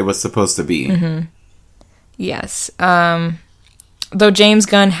was what it was supposed to be. Yes. Though James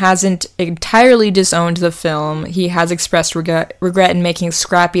Gunn hasn't entirely disowned the film, he has expressed regret in making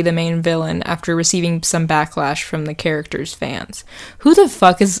Scrappy the main villain after receiving some backlash from the character's fans. Who the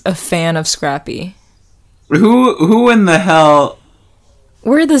fuck is a fan of Scrappy? Who in the hell?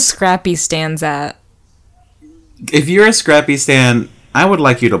 Where are the Scrappy stands at? If you're a Scrappy stan, I would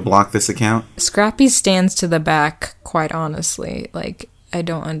like you to block this account. Scrappy stands to the back, quite honestly. Like, I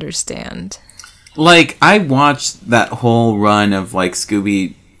don't understand. Like, I watched that whole run of, like,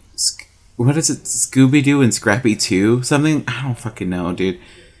 what is it? Scooby-Doo and Scrappy 2? Something? I don't fucking know, dude.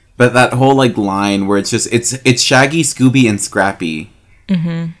 But that whole, like, line where it's Shaggy, Scooby, and Scrappy.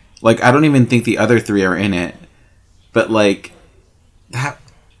 Mm-hmm. Like, I don't even think the other three are in it. But, like, that,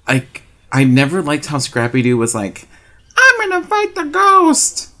 like, I never liked how Scrappy-Doo was like, I'm gonna fight the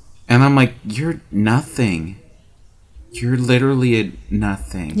ghost! And I'm like, you're nothing. You're literally a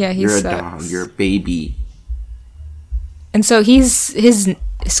nothing. Yeah, you're sucks. A dog. You're a baby. And so he's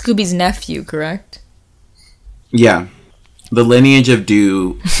Scooby's nephew, correct? Yeah. The lineage of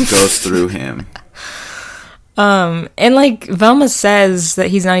Doo goes through him. And like Velma says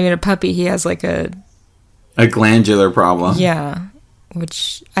that he's not even a puppy, he has like a glandular problem. Yeah.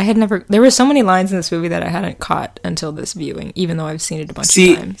 Which I had never... There were so many lines in this movie that I hadn't caught until this viewing, even though I've seen it a bunch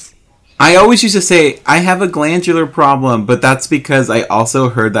of times. I always used to say, I have a glandular problem, but that's because I also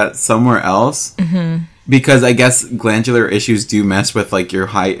heard that somewhere else. Mm-hmm. Because I guess glandular issues do mess with, like, your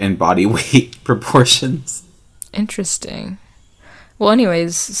height and body weight proportions. Interesting. Well,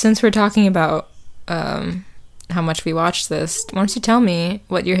 anyways, since we're talking about how much we watched this, why don't you tell me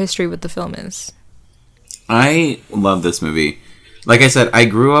what your history with the film is? I love this movie. Like I said, I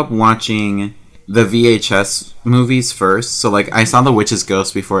grew up watching the VHS movies first. So, like, I saw The Witch's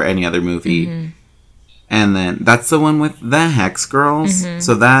Ghost before any other movie. Mm-hmm. And then that's the one with the Hex Girls. Mm-hmm.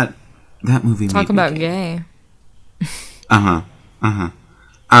 So that movie Talk about gay. So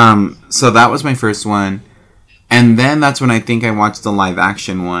that was my first one. And then that's when I think I watched the live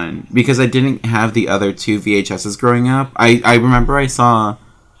action one. Because I didn't have the other two VHSs growing up. I remember I saw...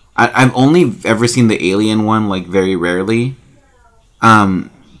 I've only ever seen the Alien one, like, very rarely.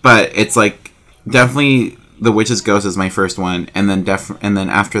 But it's, like, definitely The Witch's Ghost is my first one. And then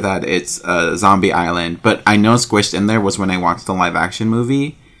after that, it's Zombie Island. But I know Squished in there was when I watched the live action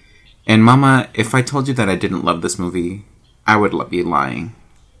movie. And Mama, if I told you that I didn't love this movie, I would be lying.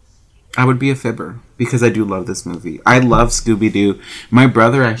 I would be a fibber. Because I do love this movie. I love Scooby-Doo. My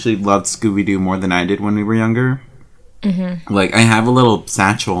brother actually loved Scooby-Doo more than I did when we were younger. Mm-hmm. Like, I have a little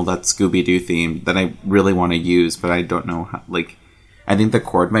satchel that's Scooby-Doo themed that I really want to use, but I don't know how, like, I think the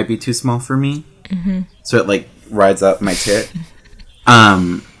cord might be too small for me. Mm-hmm. So it, like, rides up my tit.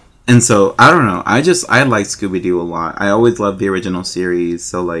 And so, I don't know. I like Scooby-Doo a lot. I always loved the original series,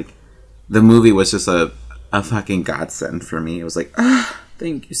 so, like, the movie was just a fucking godsend for me. It was like,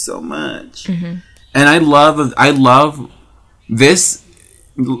 thank you so much. Mm-hmm. And I love this.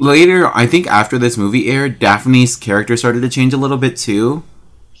 Later, I think after this movie aired, Daphne's character started to change a little bit too,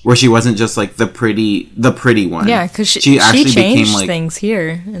 where she wasn't just like the pretty one. Yeah, because she actually changed like, things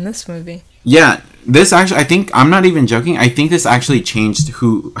here in this movie. Yeah, this actually, I think, I'm not even joking. I think this actually changed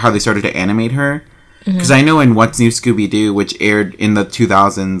how they started to animate her. Because I know in What's New Scooby-Doo, which aired in the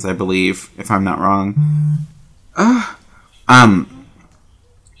 2000s, I believe, if I'm not wrong.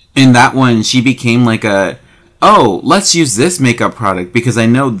 In that one, she became like let's use this makeup product because I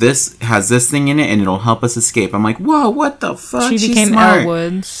know this has this thing in it and it'll help us escape. I'm like, whoa, what the fuck? She became Elle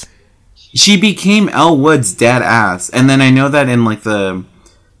Woods. She became Elle Woods dead ass. And then I know that in like the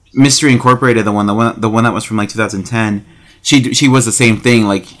Mystery Incorporated, the one that was from like 2010, she was the same thing.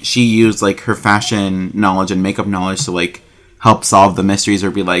 Like she used like her fashion knowledge and makeup knowledge to like help solve the mysteries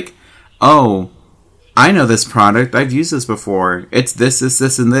or be like, oh, I know this product. I've used this before. It's this,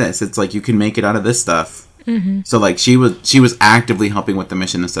 and this. It's like you can make it out of this stuff. Mm-hmm. So like she was actively helping with the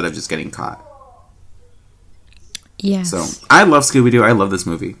mission instead of just getting caught. Yes. So I love Scooby-Doo. I love this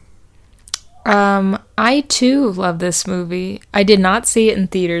movie. I too love this movie. I did not see it in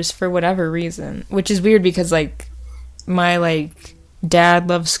theaters for whatever reason, which is weird because like my like dad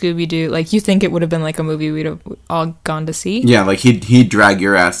loves Scooby-Doo. Like you think it would have been like a movie we'd have all gone to see. Yeah, like he'd drag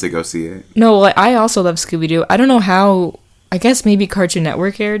your ass to go see it. No, like, I also love Scooby-Doo. I don't know how. I guess maybe Cartoon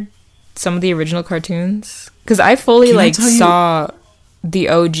Network aired some of the original cartoons because I fully like saw the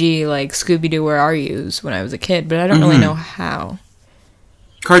OG like Scooby-Doo Where Are Yous when I was a kid, but I don't really know how.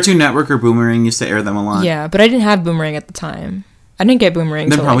 Cartoon Network or Boomerang used to air them a lot. Yeah, but I didn't have Boomerang at the time. I didn't get Boomerang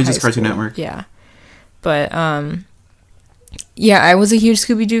then till probably like, just Cartoon school. Network. Yeah, but yeah, I was a huge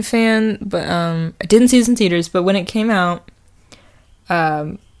Scooby-Doo fan, but I didn't see this in theaters. But when it came out,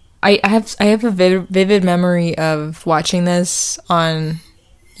 I have a vivid memory of watching this on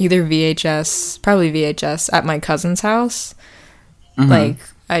either VHS, probably VHS, at my cousin's house. Like,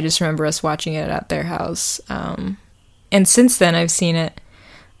 I just remember us watching it at their house. And since then, I've seen it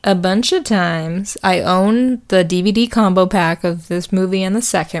a bunch of times. I own the DVD combo pack of this movie and the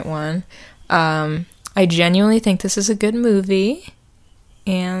second one. I genuinely think this is a good movie,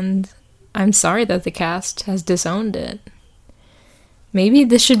 and I'm sorry that the cast has disowned it. Maybe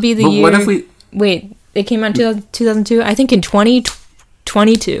this should be the year... What if we... Wait, it came out in 2002? I think in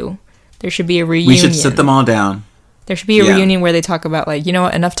 2022, there should be a reunion. We should sit them all down. There should be a reunion where they talk about, like, you know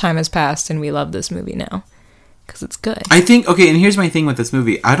what, enough time has passed and we love this movie now. Because it's good. I think, okay, and here's my thing with this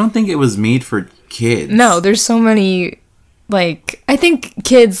movie. I don't think it was made for kids. No, there's so many, like, I think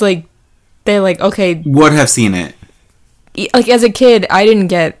kids, like, they're like, okay. Would have seen it. Like, as a kid, I didn't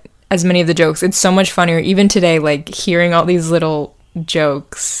get as many of the jokes. It's so much funnier, even today, like, hearing all these little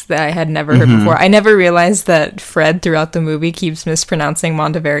jokes that I had never heard before. I never realized that Fred, throughout the movie, keeps mispronouncing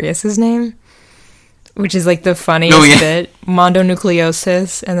Mondavarius' name, which is, like, the funniest bit.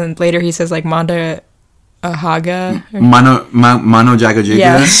 Mondonucleosis, and then later he says, like, Monda... Haga? Mano Jaga Jiga?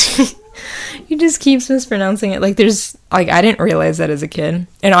 Yeah. He just keeps mispronouncing it. Like, there's... Like, I didn't realize that as a kid.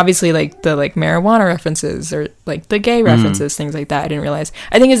 And obviously, like, the, like, marijuana references or, like, the gay references, things like that, I didn't realize.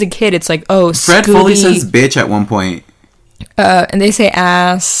 I think as a kid, it's like, oh, Fred Scooby... fully says bitch at one point. And they say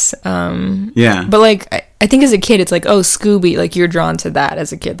ass. Yeah. But, like, I think as a kid, it's like, oh, Scooby. Like, you're drawn to that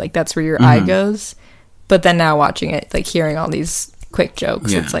as a kid. Like, that's where your eye goes. But then now watching it, like, hearing all these quick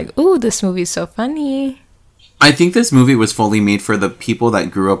jokes, it's like, ooh, this movie's so funny. I think this movie was fully made for the people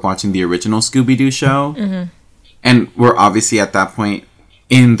that grew up watching the original Scooby-Doo show. And were obviously at that point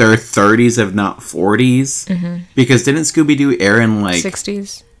in their 30s, if not 40s. Because didn't Scooby-Doo air in, like...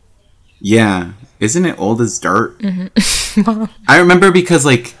 60s. Yeah. Isn't it old as dirt? I remember because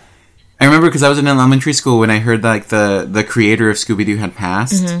I was in elementary school when I heard that, like, the creator of Scooby-Doo had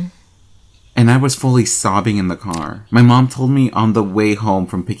passed. And I was fully sobbing in the car. My mom told me on the way home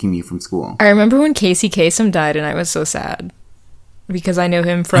from picking me from school. I remember when Casey Kasem died, and I was so sad. Because I know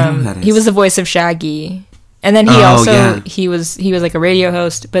him from... He was the voice of Shaggy. And then he was like a radio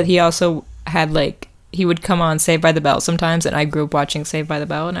host, but he also had, like... He would come on Saved by the Bell sometimes, and I grew up watching Saved by the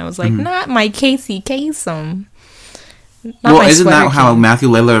Bell, and I was like, not my Casey Kasem. Well, isn't that how Matthew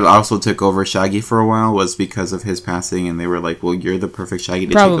Lillard also took over Shaggy for a while? Was because of his passing, and they were like, well, you're the perfect Shaggy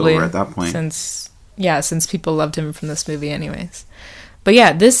to take over at that point. Since people loved him from this movie anyways. But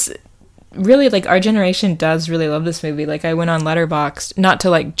yeah, this really, like, our generation does really love this movie. Like, I went on Letterboxd, not to,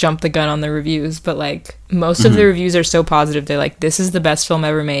 like, jump the gun on the reviews, but, like, most of the reviews are so positive. They're like, this is the best film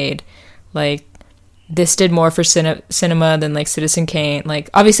ever made. Like, this did more for cinema than, like, Citizen Kane. Like,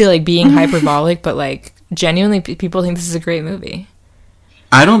 obviously, like, being hyperbolic, but, like, genuinely, people think this is a great movie.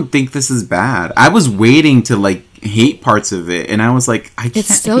 I don't think this is bad. I was waiting to, like, hate parts of it, and I was like, I can't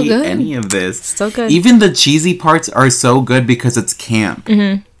hate any of this. It's still good. Even the cheesy parts are so good because it's camp.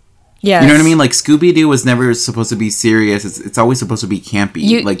 Yeah, you know what I mean? Like, Scooby-Doo was never supposed to be serious. It's always supposed to be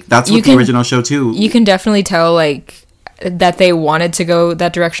campy. Like, that's what the original show, too. You can definitely tell, like, that they wanted to go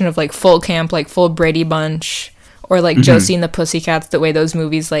that direction of, like, full camp, like, full Brady Bunch, or, like, Josie and the Pussycats, the way those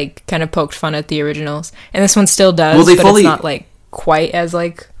movies, like, kind of poked fun at the originals. And this one still does, but it's not, like, quite as,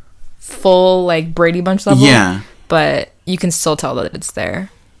 like, full, like, Brady Bunch level. Yeah. But you can still tell that it's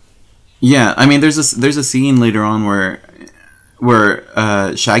there. Yeah, I mean, there's a scene later on where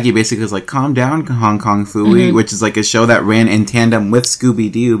Shaggy basically is like, calm down, Hong Kong Phooey, which is, like, a show that ran in tandem with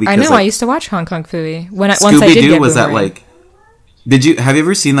Scooby-Doo. I know, like, I used to watch Hong Kong Phooey. Once I did get was that, like... Have you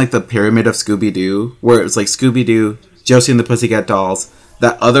ever seen, like, the Pyramid of Scooby-Doo? Where it's, like, Scooby-Doo, Josie and the Pussycat Dolls,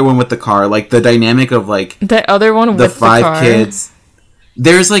 that other one with the car, like, the dynamic of, like... The other one with the car? The 5 kids.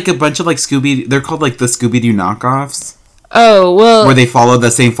 There's, like, a bunch of, like, they're called, like, the Scooby-Doo knockoffs. Oh, well... Where they follow the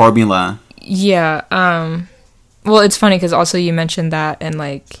same formula. Yeah, well, it's funny, because also you mentioned that, and,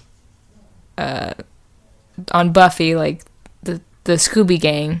 like, on Buffy, like, the Scooby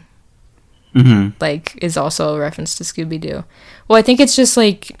Gang... like, is also a reference to Scooby-Doo. Well, I think it's just,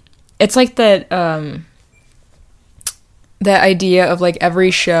 like, it's like that, that idea of, like,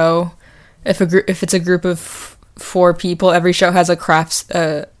 every show, if it's a group of 4 people, every show has a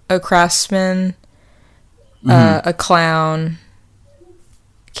craftsman, a clown.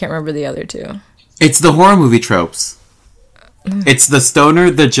 Can't remember the other 2. It's the horror movie tropes. It's the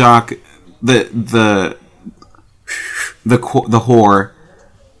stoner, the jock, the whore.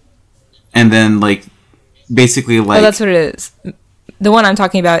 And then, like, basically, like... Oh, that's what it is. The one I'm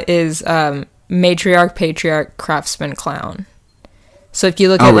talking about is matriarch, patriarch, craftsman, clown. So if you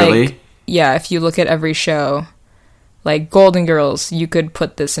look at, really? like... Yeah, if you look at every show, Like Golden Girls, you could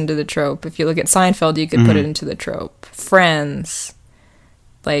put this into the trope. If you look at Seinfeld, you could put it into the trope. Friends,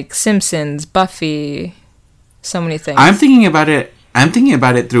 like Simpsons, Buffy, so many things. I'm thinking about it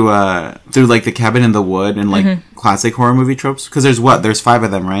through like The Cabin in the Wood and like classic horror movie tropes. Because there's 5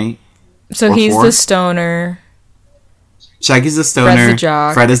 of them, right? So Or he's 4? the stoner. Shaggy's the stoner. Fred's the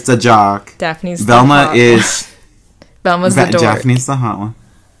jock. Fred is the jock. Daphne's the Velma hot is. Velma's the dork. Daphne's the hot one.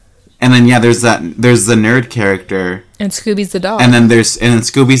 And then there's the nerd character. And Scooby's the dog. And then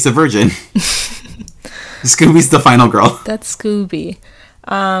Scooby's the virgin. Scooby's the final girl. That's Scooby.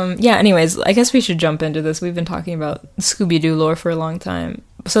 Anyways, I guess we should jump into this. We've been talking about Scooby-Doo lore for a long time.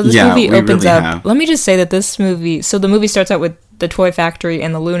 So this movie we opens really up. have. Let me just say that this movie. So the movie starts out with the toy factory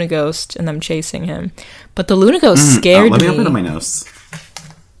and the Luna Ghost and them chasing him. But the Luna Ghost scared let me. me open up my nose.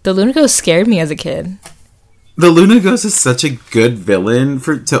 The Luna Ghost scared me as a kid. The Luna Ghost is such a good villain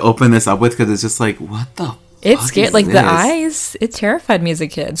to open this up with because it's just like, what the It fuck scared, is like, this? the eyes. It terrified me as a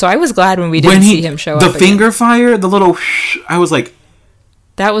kid. So I was glad when we didn't see him show up. The finger fire, the little whoosh, I was like...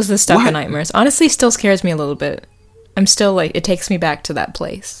 That was the stuff What? of nightmares. Honestly, still scares me a little bit. I'm still, like, it takes me back to that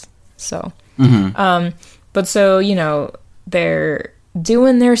place. So, but so, you know, they're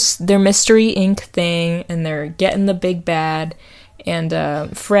doing their Mystery Inc. thing, and they're getting the big bad,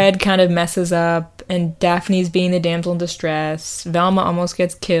 and Fred kind of messes up, and Daphne's being the damsel in distress. Velma almost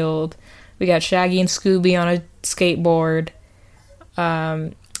gets killed. We got Shaggy and Scooby on a skateboard.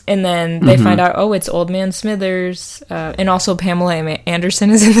 And then they find out, it's Old Man Smithers. And also Pamela Anderson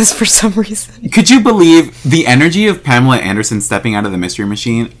is in this for some reason. Could you believe the energy of Pamela Anderson stepping out of the Mystery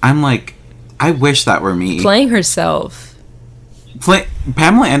Machine? I'm like, I wish that were me. Playing herself.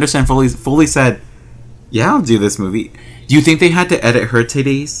 Pamela Anderson fully said, yeah, I'll do this movie. Do you think they had to edit her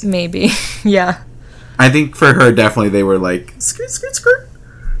titties? Maybe. Yeah. I think for her, definitely they were like, skirt, skirt, skirt.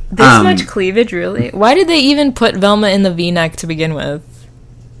 This much cleavage, really? Why did they even put Velma in the V-neck to begin with?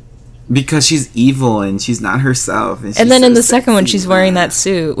 Because she's evil and she's not herself. And then in the second one, she's wearing that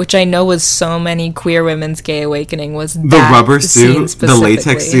suit, which I know was so many queer women's gay awakening, was the that rubber scene suit, the latex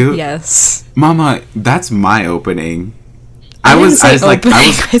specifically. suit. Yes. Mama, that's my opening. I was like,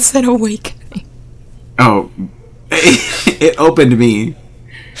 I said awakening. Oh, it opened me.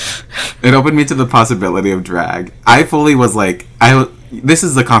 It opened me to the possibility of drag. I fully was like, this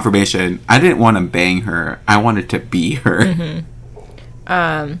is the confirmation. I didn't want to bang her. I wanted to be her.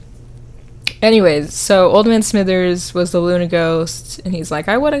 Anyways, so Old Man Smithers was the Luna Ghost, and he's like,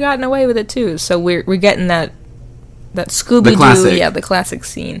 I would have gotten away with it too. So we're getting that Scooby-Doo, the classic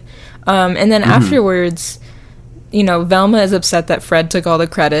scene. And then afterwards, you know, Velma is upset that Fred took all the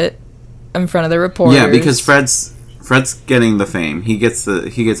credit in front of the reporters. Yeah, because Fred's getting the fame. He gets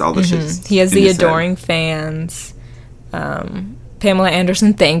all the shit. He has the adoring fans. Pamela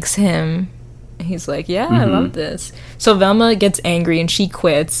Anderson thanks him. He's like, yeah, I love this. So Velma gets angry and she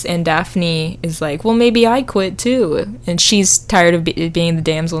quits, and Daphne is like, well, maybe I quit too. And she's tired of being the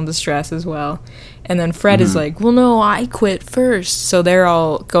damsel in distress as well. And then Fred is like, well, no, I quit first. So they're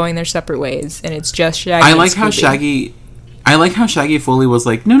all going their separate ways, and it's just Shaggy I like and how Scooby. Shaggy fully was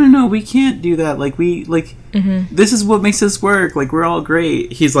like, no, we can't do that. Like, this is what makes us work. Like, we're all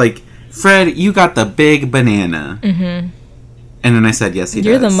great. He's like, Fred, you got the big banana. And then I said, yes, he does.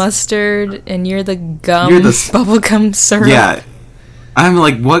 You're the mustard, and you're the gum, You're the bubblegum syrup. Yeah. I'm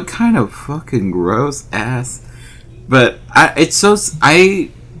like, what kind of fucking gross ass. But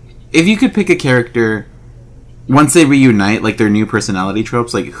if you could pick a character, once they reunite, like, their new personality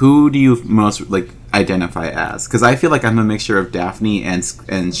tropes, like, who do you most, like, identify as? Because I feel like I'm a mixture of Daphne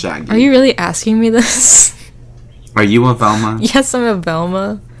and Shaggy. Are you really asking me this? Are you a Velma? Yes, I'm a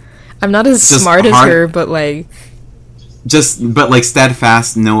Velma. I'm not as Just smart as her, but, like... But like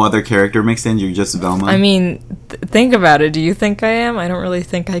steadfast, no other character mixed in. You're just Velma. I mean, think about it. Do you think I am? I don't really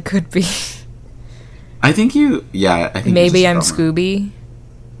think I could be. I think you. Yeah, I think maybe you're I'm just Velma. Scooby,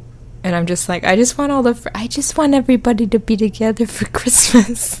 and I'm just like, I just want everybody to be together for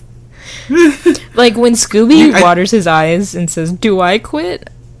Christmas. Like when Scooby waters his eyes and says, "Do I quit?"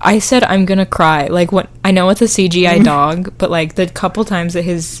 I said I'm gonna cry. Like when I know it's a CGI dog, but like the couple times that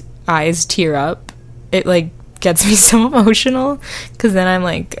his eyes tear up, it like gets me so emotional, because then I'm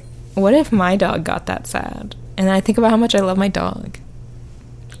like, what if my dog got that sad? And then I think about how much I love my dog.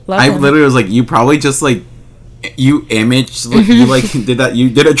 I literally was like, you probably just like you imaged, like, you like did that,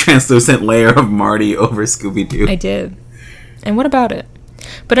 you did a translucent layer of Marty over Scooby-Doo. I did. And what about it?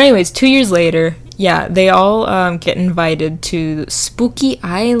 But anyways, 2 years later, yeah, they all get invited to Spooky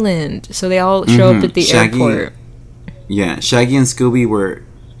Island. So they all show up at the airport. Yeah, Shaggy and Scooby were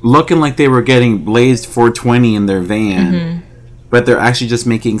looking like they were getting blazed 420 in their van. but they're actually just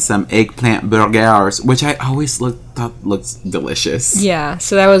making some eggplant burgers, which I always thought looks delicious. Yeah,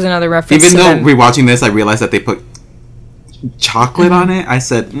 so that was another reference. Even to though them. rewatching this, I realized that they put chocolate on it. I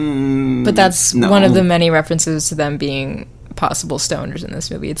said, but that's no. one of the many references to them being possible stoners in this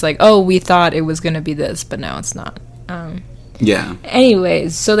movie. It's like, oh, we thought it was going to be this, but now it's not. Yeah.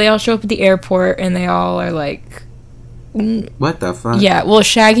 Anyways, so they all show up at the airport, and they all are like, what the fuck? yeah, well,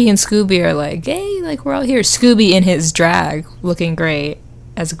 Shaggy and Scooby are like, hey, like, we're all here. Scooby in his drag, looking great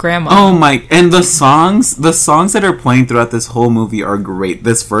as grandma. Oh my, and the songs that are playing throughout this whole movie are great.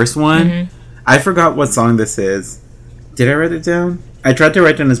 This first one, I forgot what song this is. Did I write it down? I tried to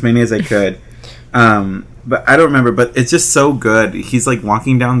write down as many as I could. But I don't remember, but it's just so good. He's like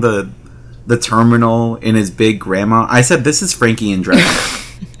walking down the terminal in his big grandma. I said, this is Frankie in drag.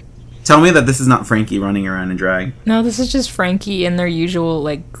 Tell me that this is not Frankie running around in drag. No, this is just Frankie in their usual,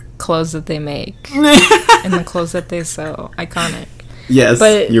 like, clothes that they make. And the clothes that they sew. Iconic. Yes,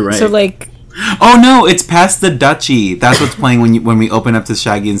 But, you're right. so, like... Oh no, it's Pass the Dutchie. That's what's playing when we open up to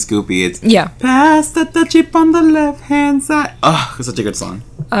Shaggy and Scooby. It's Yeah. Pass the Dutchie on the left hand side. Oh, it's such a good song.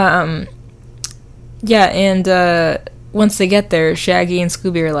 Yeah, and once they get there, Shaggy and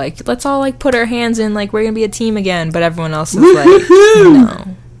Scooby are like, let's all, like, put our hands in, like, we're gonna be a team again. But everyone else is like,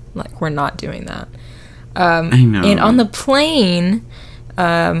 no. Like, we're not doing that. I know. And on the plane,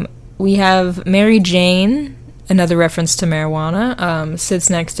 we have Mary Jane, another reference to marijuana, sits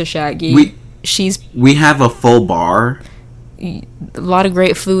next to Shaggy. We have a full bar. A lot of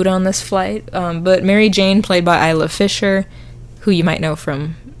great food on this flight. But Mary Jane, played by Isla Fisher, who you might know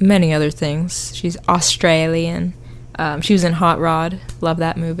from many other things. She's Australian. She was in Hot Rod. Love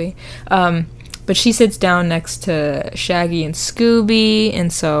that movie. But she sits down next to Shaggy and Scooby,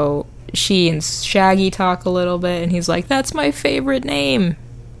 and so she and Shaggy talk a little bit, and he's like, that's my favorite name,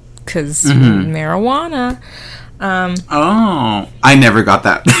 because marijuana. Oh, I never got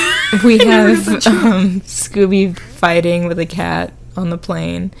that. We have Scooby fighting with a cat on the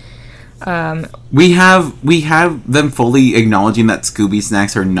plane. We have them fully acknowledging that Scooby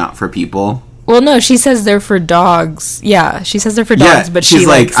snacks are not for people. Well, no, she says they're for dogs. Yeah, she says they're for dogs, but she's she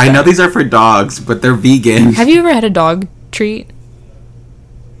like, likes I know them. these are for dogs, but they're vegan. Have you ever had a dog treat?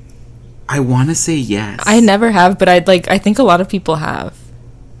 I want to say yes. I never have, but I think a lot of people have.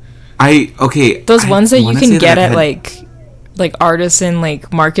 Those ones that you can get at like artisan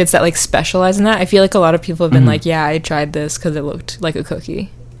like markets that like specialize in that. I feel like a lot of people have been like, yeah, I tried this because it looked like a cookie,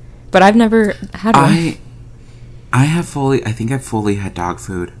 but I've never had one. I think I've fully had dog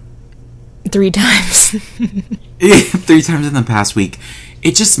food 3 times. 3 times in the past week.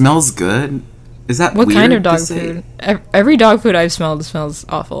 It just smells good. Is that what weird kind of to dog say? food? Every dog food I've smelled smells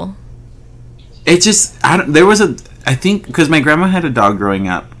awful. It just I think because my grandma had a dog growing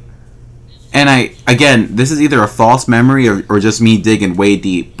up, and this is either a false memory or just me digging way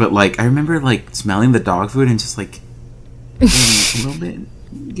deep, but like I remember like smelling the dog food and just like a little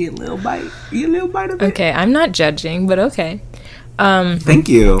bit, get a little bite of it. Okay, I'm not judging, but okay. Thank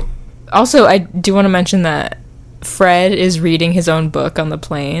you. Also, I do want to mention that Fred is reading his own book on the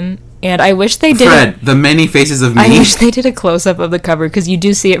plane, and I wish they did. Fred, The Many Faces of Me. I wish they did a close up of the cover because you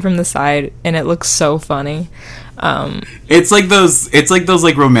do see it from the side, and it looks so funny. It's like those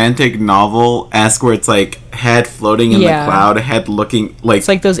like romantic novel-esque where it's like head floating in the cloud, head looking like it's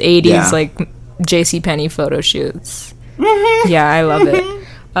like those 80s like JCPenney photo shoots. Yeah, I love it.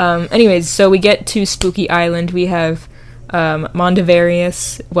 Anyways, so we get to Spooky Island. We have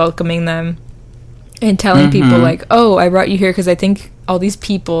Mondavarius welcoming them and telling people like, oh, I brought you here because I think all these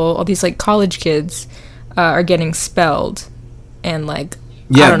like college kids are getting expelled, and like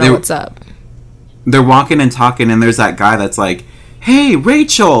I don't know what's up. They're walking and talking, and there's that guy that's like, hey,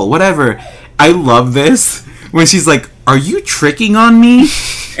 Rachel, whatever. I love this when she's like, are you tricking on me?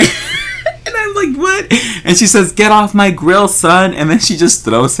 And I'm like, what? And she says, get off my grill, son. And then she just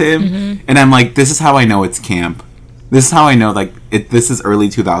throws him. And I'm like, this is how I know it's camp. This is how I know, like, this is early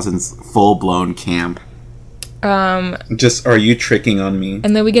 2000s full-blown camp. Just, are you tricking on me?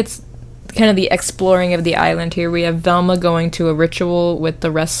 And then we get kind of the exploring of the island here. We have Velma going to a ritual with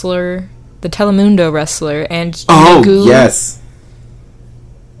the wrestler, the Telemundo wrestler, and Magoo. Yes.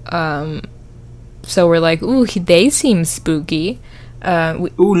 So we're like, ooh, they seem spooky.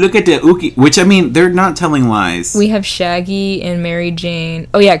 Ooh, look at the Ookie. Which, I mean, they're not telling lies. We have Shaggy and Mary Jane.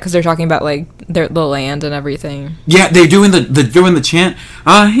 Oh, yeah, because they're talking about, like, the land and everything. Yeah, they're doing the chant.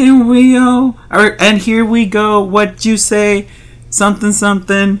 Here we go. And here we go. What'd you say? Something,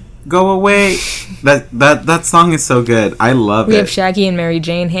 something. Go away. That song is so good. I love it. We have Shaggy and Mary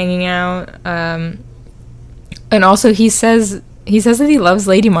Jane hanging out. And also he says that he loves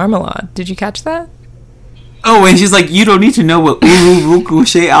Lady Marmalade. Did you catch that? Oh, and she's like, you don't need to know what Uru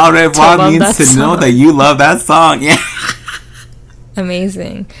Coucher Au Revoir love means that to know song. that you love that song. Yeah.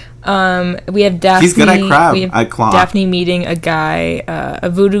 Amazing. We have Daphne. She's good at crab. We have At claw. Daphne meeting a guy, a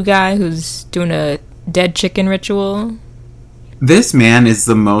voodoo guy who's doing a dead chicken ritual. This man is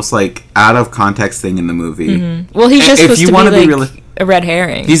the most, like, out of context thing in the movie. Well, he's just If supposed you to be wanna be like reali- a red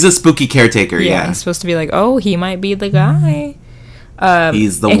herring. He's a spooky caretaker, yeah. He's supposed to be like, oh, he might be the guy.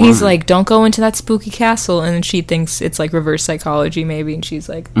 He's the and one. he's like, don't go into that spooky castle. And then she thinks it's like reverse psychology, maybe. And she's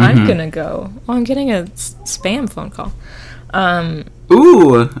like, Mm-hmm. I'm gonna go. Oh, I'm getting a spam phone call.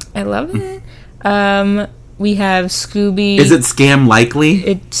 Ooh. I love it. We have Scooby. Is it scam likely?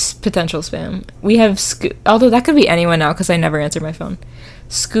 It's potential spam. We have although that could be anyone now because I never answer my phone.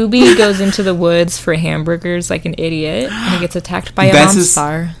 Scooby goes into the woods for hamburgers like an idiot, and he gets attacked by a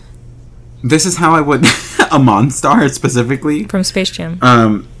monster This is how I would... a Monstar, specifically. from Space Jam.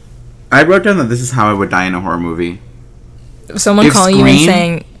 I wrote down that this is how I would die in a horror movie. Someone if calling you and Scream-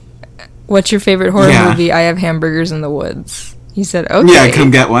 saying, "What's your favorite horror Yeah. movie?" I have hamburgers in the woods. He said, "Okay, Yeah,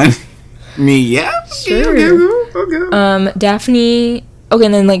 come get one. Me, yeah? Sure. Okay. Daphne. Okay,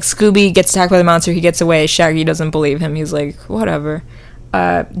 and then like Scooby gets attacked by the monster. He gets away. Shaggy doesn't believe him. He's like, whatever.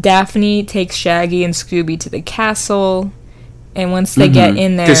 Daphne takes Shaggy and Scooby to the castle, and once they get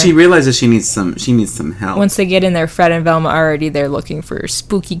in there, Because she realizes she needs some help. once they get in there, Fred and Velma are already there looking for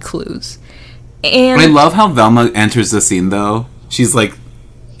spooky clues. And I love how Velma enters the scene, though. She's like...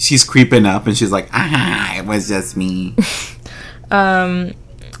 She's creeping up, and she's like, ah, it was just me. and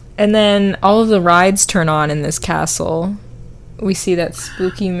then all of the rides turn on in this castle. We see that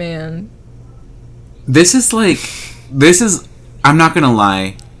spooky man. This is... I'm not gonna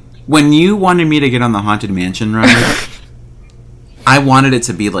lie. When you wanted me to get on the Haunted Mansion ride, I wanted it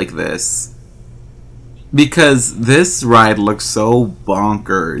to be like this. Because this ride looks so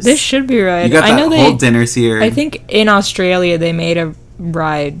bonkers. This should be right. You got that I know whole dinners here. I think in Australia they made a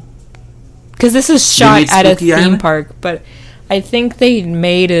ride because this is shot made at a Spooky theme Island? park, but I think they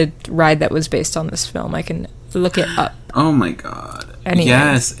made a ride that was based on this film. I can look it up. Oh my god. Anyways.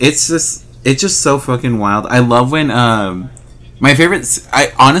 Yes, it's just so fucking wild. I love when my favorites.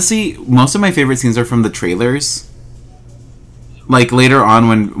 I honestly, most of my favorite scenes are from the trailers. Like later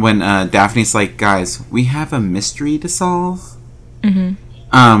on when Daphne's like, guys, we have a mystery to solve. Mm-hmm.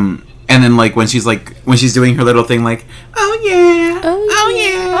 And then like when she's doing her little thing, like, oh yeah, Oh,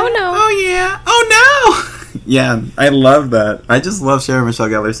 yeah. Oh, no. oh yeah, oh no. Yeah, I love that. I just love Sarah Michelle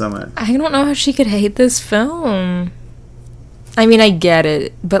Gellar so much. I don't know how she could hate this film. I mean, I get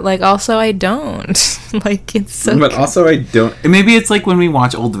it, but like also I don't. Like it's so. But also, I don't. Maybe it's like when we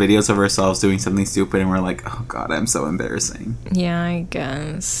watch old videos of ourselves doing something stupid, and we're like, "Oh God, I'm so embarrassing." Yeah, I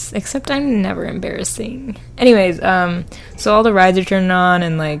guess. Except I'm never embarrassing. Anyways, so all the rides are turning on,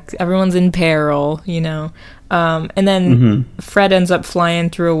 and like everyone's in peril, you know. And then Fred ends up flying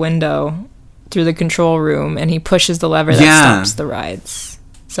through a window through the control room, and he pushes the lever that Yeah. stops the rides.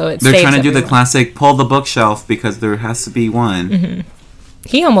 So it They're saves trying to do the everyone. classic pull the bookshelf because there has to be one.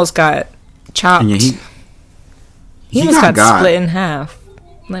 He almost got chopped. And yeah, he he almost got got. split in half.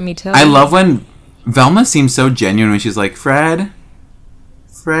 Let me tell I you. love when Velma seems so genuine when she's like, Freddy.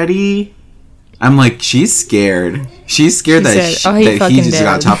 I'm like, she's scared. She's scared She that, said, "Oh, he that he fucking just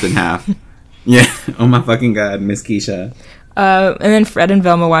got dead." chopped in half. Yeah. Oh my fucking God, Miss Keisha. And then Fred and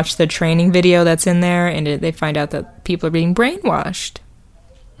Velma watch the training video that's in there, and they find out that people are being brainwashed.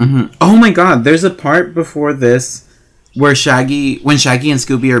 Oh my God, there's a part before this where Shaggy and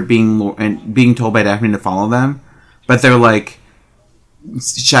Scooby are being told by Daphne to follow them, but they're like,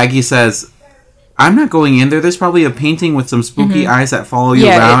 Shaggy says, "I'm not going in there. There's probably a painting with some spooky eyes that follow you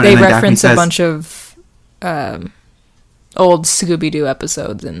around." They and then reference Daphne a says, bunch of old Scooby-Doo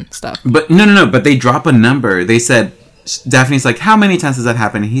episodes and stuff. But no. But they drop a number. They said, Daphne's like, "How many times has that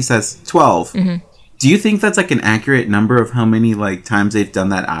happened?" And he says, 12. Do you think that's like an accurate number of how many like times they've done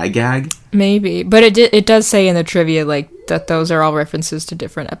that eye gag? Maybe, but it does say in the trivia like that those are all references to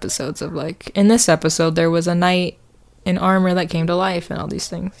different episodes of like in this episode there was a knight in armor that came to life and all these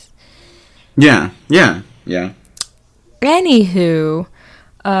things. Yeah. Anywho,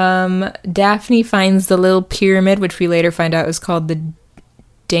 Daphne finds the little pyramid, which we later find out is called the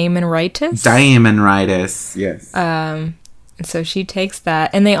Daemonitis. Diamondritis. Yes. And so she takes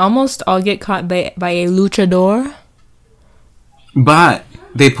that, and they almost all get caught by a luchador. But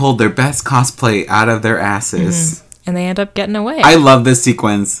they pulled their best cosplay out of their asses. And they end up getting away. I love this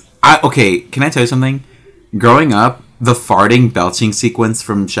sequence. Okay, can I tell you something? Growing up, the farting, belching sequence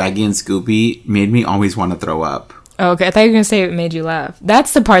from Shaggy and Scooby made me always want to throw up. Oh, okay, I thought you were going to say it made you laugh.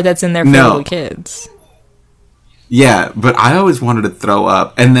 That's the part that's in there for No. little kids. Yeah, but I always wanted to throw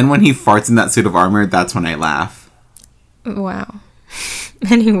up. And then when he farts in that suit of armor, that's when I laugh. Wow.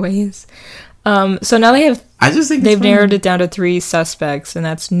 Anyways. So now they've narrowed it down to 3 suspects, and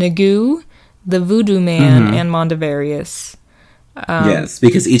that's Nagoo, the Voodoo Man, and Mondavarius. Yes,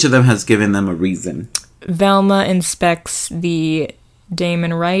 because each of them has given them a reason. Velma inspects the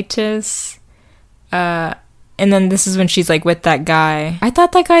Daemonitis. And then this is when she's like with that guy. I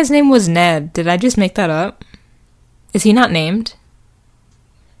thought that guy's name was Ned. Did I just make that up? Is he not named?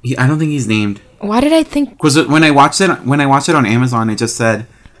 I don't think he's named. Why did I think? Was it when I watched it on Amazon? It just said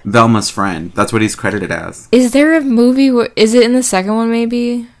Velma's friend. That's what he's credited as. Is there a movie? Is it in the second one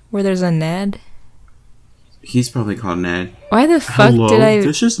maybe where there's a Ned? He's probably called Ned. Why the fuck did I?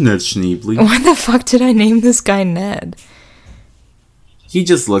 This is Ned Schneebly. Why the fuck did I name this guy Ned? He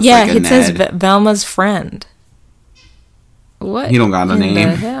just looks like a Ned. Yeah, it says Velma's friend. What? He don't got a name.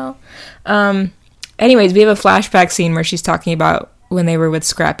 The hell? Anyways, we have a flashback scene where she's talking about when they were with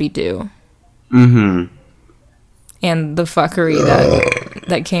Scrappy Doo. Mm-hmm. And the fuckery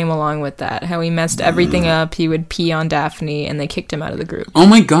that came along with that. How he messed everything up. He would pee on Daphne, and they kicked him out of the group. Oh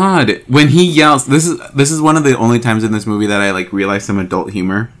my god! When he yells, this is one of the only times in this movie that I like realize some adult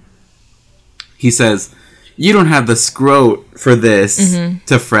humor. He says, "You don't have the scrot for this,"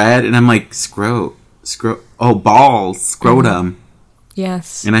 to Fred, and I'm like, "Scrot, oh balls, scrotum."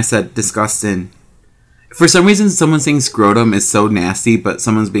 Yes. And I said, "Disgusting." For some reason, someone saying scrotum is so nasty, but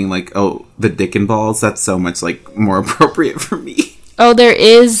someone's being like, "Oh, the dick and balls." That's so much like more appropriate for me. Oh, there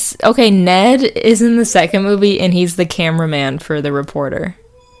is. Okay, Ned is in the second movie, and he's the cameraman for the reporter.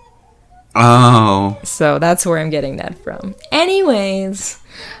 Oh, so that's where I'm getting Ned from. Anyways,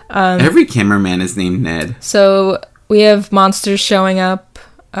 every cameraman is named Ned. So we have monsters showing up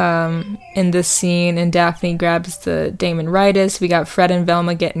in this scene, and Daphne grabs the Daemonitis. We got Fred and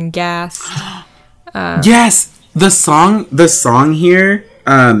Velma getting gassed. Yes, the song here,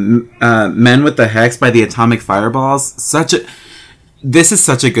 "Men with the Hex" by the Atomic Fireballs. This is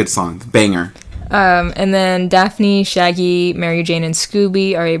such a good song, banger. And then Daphne, Shaggy, Mary Jane, and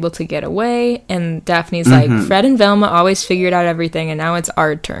Scooby are able to get away. And Daphne's like, Fred and Velma always figured out everything, and now it's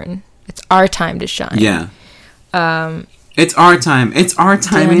our turn. It's our time to shine. Yeah. It's our time. It's our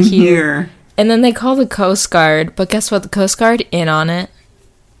time in here. And then they call the Coast Guard, but guess what? The Coast Guard in on it.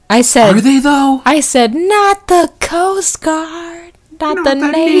 I said, are they though? I said, not the Coast Guard, not the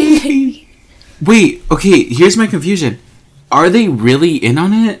Navy. Wait, okay, here's my confusion. Are they really in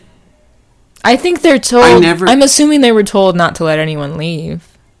on it? I think they're told. I'm assuming they were told not to let anyone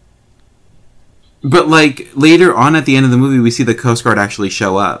leave. But like later on at the end of the movie, we see the Coast Guard actually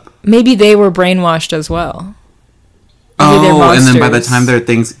show up. Maybe they were brainwashed as well. Maybe and then by the time their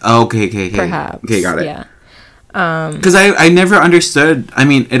things, okay, perhaps, okay, got it. Yeah. Because I never understood. I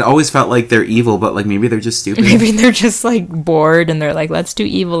mean, it always felt like they're evil, but like maybe they're just stupid. Maybe they're just like bored and they're like, let's do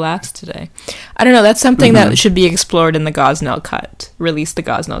evil acts today. I don't know. That's something that should be explored in the Gosnell cut. Release the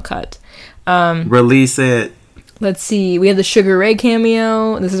Gosnell cut. Release it. Let's see. We have the Sugar Ray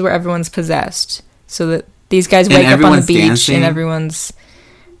cameo. This is where everyone's possessed. So that these guys wake up on the beach dancing. And everyone's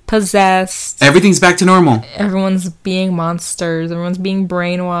possessed. Everything's back to normal. Everyone's being monsters. Everyone's being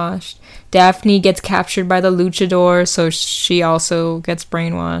brainwashed. Daphne gets captured by the luchador, so she also gets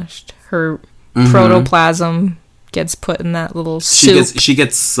brainwashed. Her protoplasm gets put in that little soup. She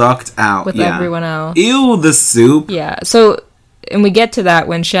gets sucked out with everyone else. Ew, the soup. Yeah. So, and we get to that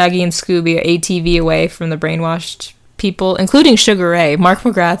when Shaggy and Scooby are ATV away from the brainwashed people, including Sugar Ray. Mark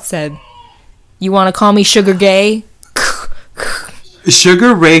McGrath said, "You want to call me Sugar Gay?"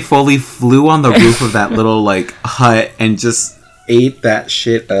 Sugar Ray fully flew on the roof of that little like hut and just ate that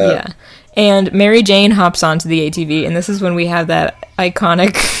shit up. Yeah. And Mary Jane hops onto the ATV, and this is when we have that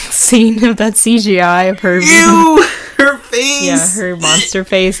iconic scene of that CGI of her. Ew! Her face! Yeah, her monster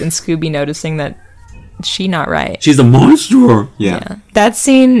face, and Scooby noticing that she not right. She's a monster! Yeah. That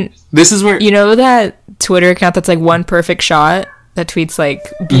scene... This is where... You know that Twitter account that's like One Perfect Shot? That tweets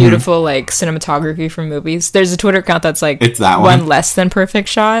like beautiful like cinematography from movies? There's a Twitter account that's like it's that one less than perfect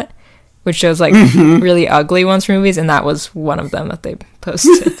shot, which shows like really ugly ones from movies, and that was one of them that they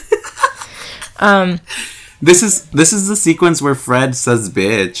posted. This is the sequence where Fred says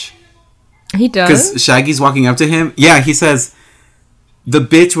bitch. He does? Because Shaggy's walking up to him. Yeah, he says, the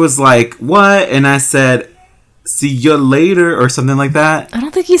bitch was like, what? And I said, see you later, or something like that. I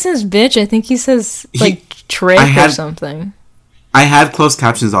don't think he says bitch. I think he says like trick or something. I had closed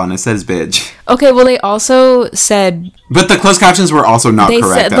captions on. It says bitch. Okay, well they also said... But the closed captions were also not correct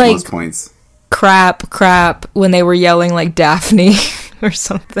said, at like, most points. Crap, when they were yelling like Daphne or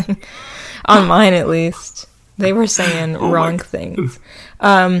something. On mine, at least. They were saying Oh my wrong God. things.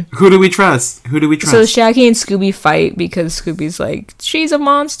 Who do we trust? Who do we trust? So Shaggy and Scooby fight because Scooby's like, she's a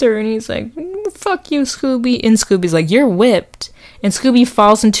monster. And he's like, fuck you, Scooby. And Scooby's like, you're whipped. And Scooby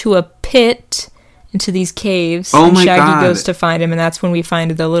falls into a pit, into these caves. Oh and my Shaggy God. goes to find him. And that's when we find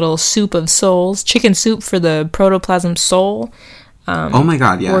the little soup of souls. Chicken soup for the protoplasm soul. Oh my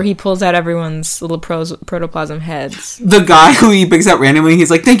God, yeah. Where he pulls out everyone's little protoplasm heads. The guy who he picks out randomly,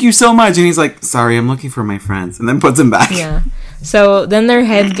 he's like, thank you so much. And he's like, sorry, I'm looking for my friends. And then puts them back. Yeah. So then their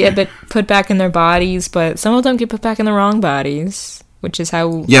heads get put back in their bodies, but some of them get put back in the wrong bodies, which is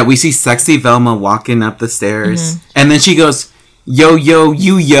how... Yeah, we see sexy Velma walking up the stairs. Mm-hmm. And then she goes, yo, yo,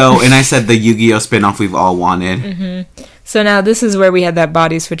 you, yo. And I said the Yu-Gi-Oh spinoff we've all wanted. Mm-hmm. So now this is where we had that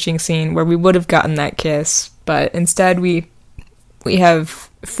body switching scene where we would have gotten that kiss, but instead we have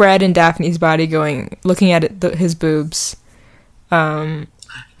Fred and Daphne's body looking at his boobs.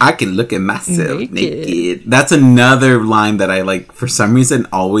 I can look at myself Naked. naked. That's another line that I, like, for some reason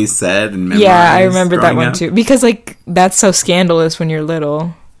always said and memorized. Yeah, I remember that growing one up. too. Because, like, that's so scandalous when you're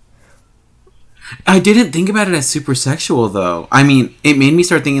little. I didn't think about it as super sexual, though. I mean, it made me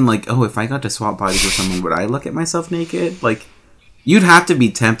start thinking, like, oh, if I got to swap bodies with someone, would I look at myself naked? Like, you'd have to be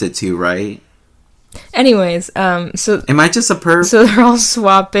tempted to, right? Anyways, so Am I just a perv? so they're all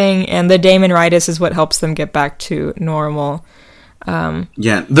swapping, and the Damon-ritis is what helps them get back to normal.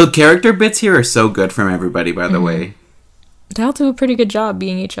 Yeah, the character bits here are so good from everybody, by the Mm-hmm. way. They all do a pretty good job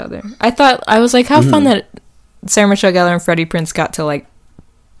being each other. I was like, how fun that Sarah Michelle Gellar and Freddie Prinze got to, like,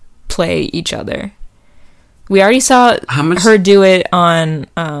 play each other. We already saw her do it on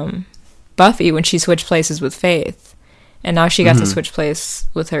Buffy when she switched places with Faith, and now she got to switch place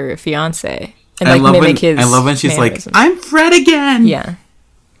with her fiance and like mimic his. I love when she's mannerisms. like, I'm Fred again! Yeah.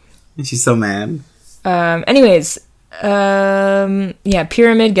 And she's so mad. Anyways, yeah,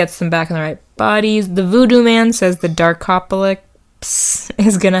 Pyramid gets them back in the right bodies. The Voodoo Man says the Darkopolis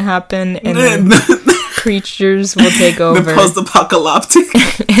is gonna happen, and then creatures will take The over.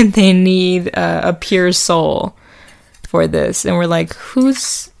 post-apocalyptic. And they need a pure soul for this. And we're like,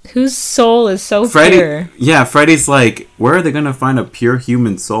 whose soul is so pure? Freddy's like, where are they going to find a pure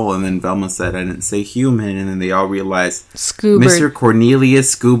human soul? And then Velma said, I didn't say human. And then they all realize, Scoobert. Mr.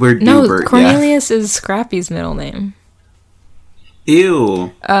 Cornelius Scoobert No, Doobert. Cornelius is Scrappy's middle name.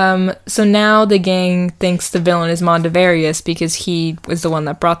 Ew. So now the gang thinks the villain is Mondavarius because he was the one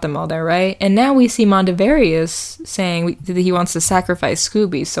that brought them all there, right? And now we see Mondavarius saying that he wants to sacrifice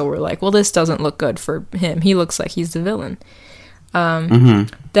Scooby. So we're like, well, this doesn't look good for him. He looks like he's the villain.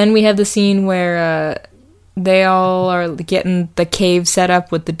 Then we have the scene where they all are getting the cave set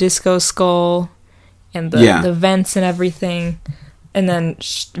up with the disco skull and the vents and everything. And then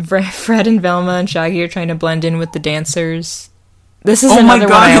Fred and Velma and Shaggy are trying to blend in with the dancers. This is another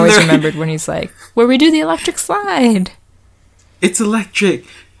one I always remembered when he's like, where we do the electric slide. It's electric.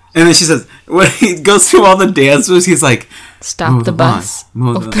 And then she says, when he goes through all the dancers, he's like, Stop the bus.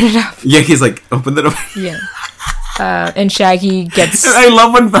 Open it up. Yeah, he's like, open the door. Yeah. And Shaggy gets... And I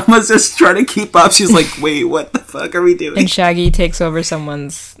love when Velma's just trying to keep up. She's like, wait, what the fuck are we doing? And Shaggy takes over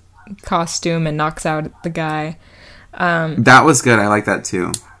someone's costume and knocks out the guy. That was good. I like that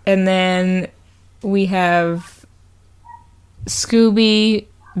too. And then we have Scooby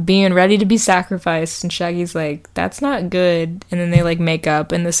being ready to be sacrificed, and Shaggy's like, that's not good. And then they like make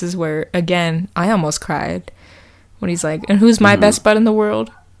up, and this is where, again, I almost cried when he's like, and who's my best bud in the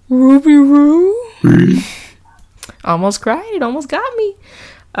world? Ruby Roo. Almost cried, almost got me.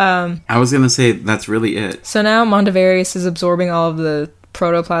 I was gonna say that's really it. So now Mondavarius is absorbing all of the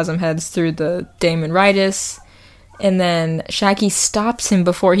protoplasm heads through the Damon-ritis, and then Shaggy stops him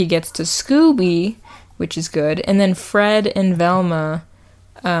before he gets to Scooby, which is good. And then Fred and Velma,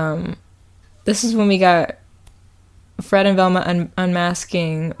 this is when we got Fred and Velma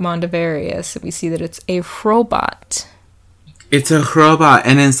unmasking Mondavarius. We see that it's a robot. It's a robot,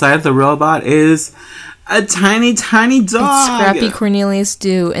 and inside the robot is a tiny, tiny dog. It's Scrappy Cornelius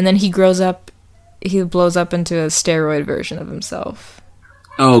Dew, and then he grows up, he blows up into a steroid version of himself.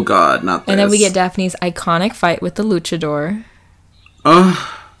 Oh god, not this. And then we get Daphne's iconic fight with the luchador.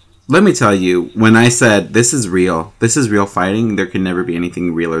 Oh, let me tell you, when I said this is real fighting, there can never be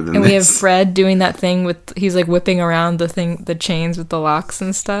anything realer than And this. we have Fred doing that thing with, he's like whipping around the chains with the locks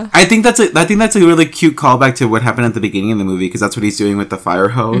and stuff. I think that's a really cute callback to what happened at the beginning of the movie, because that's what he's doing with the fire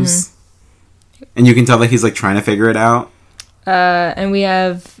hose. And you can tell that he's like trying to figure it out. And we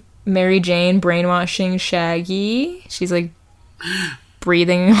have Mary Jane brainwashing Shaggy. She's like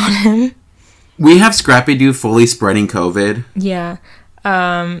breathing on him. We have Scrappy Doo fully spreading COVID. Yeah.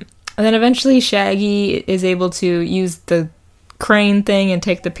 And then eventually Shaggy is able to use the crane thing and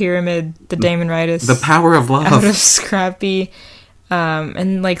take the pyramid, the Daemonitis, The power of love. out of Scrappy,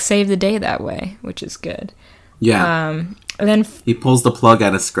 and like save the day that way, which is good. Yeah. And then He pulls the plug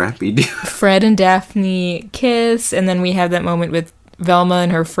out of Scrappy. Fred and Daphne kiss, and then we have that moment with Velma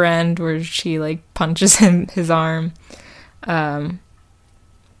and her friend where she like punches his arm.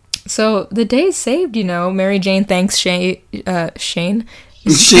 So the day's saved, you know. Mary Jane thanks Shane. Shane?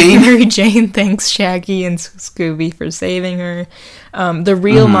 Mary Jane thanks Shaggy and Scooby for saving her. The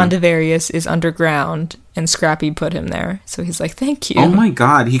real Mondavarius is underground, and Scrappy put him there. So he's like, thank you. Oh my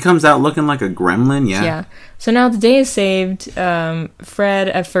god, he comes out looking like a gremlin, yeah. Yeah. So now the day is saved. Fred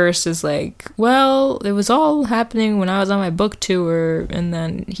at first is like, well, it was all happening when I was on my book tour, and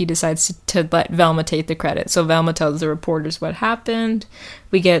then he decides to let Velma take the credit. So Velma tells the reporters what happened.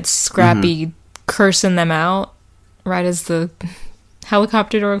 We get Scrappy cursing them out right as the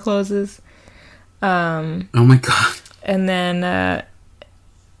helicopter door closes. Oh my god. And then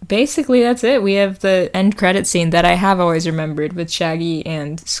basically that's it. We have the end credit scene that I have always remembered with Shaggy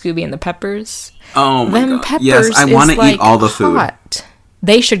and Scooby and the Peppers. Oh my god. Peppers Yes, I want to like eat all the food. hot.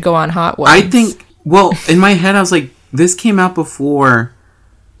 They should go on Hot Ones. I think, well, in my head I was like, this came out before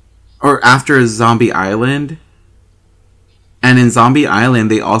or after Zombie Island. And in Zombie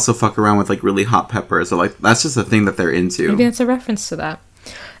Island, they also fuck around with like really hot peppers. So like that's just a thing that they're into. Maybe that's a reference to that.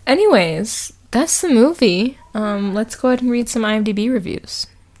 Anyways, that's the movie. Let's go ahead and read some IMDb reviews.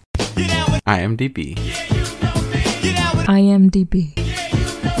 IMDb. IMDb.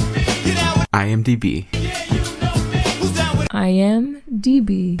 IMDb.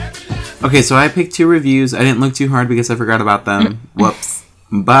 IMDb. Okay, so I picked 2 reviews. I didn't look too hard because I forgot about them. Whoops.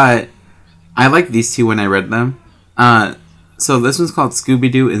 But I liked these 2 when I read them. So this one's called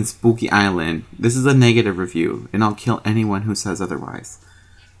Scooby-Doo and Spooky Island. This is a negative review, and I'll kill anyone who says otherwise.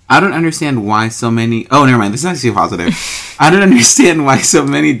 I don't understand why so many... Oh, never mind. This is actually positive. I don't understand why so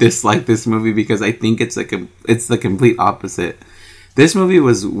many dislike this movie because I think it's the complete opposite. This movie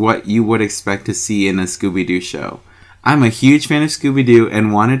was what you would expect to see in a Scooby-Doo show. I'm a huge fan of Scooby-Doo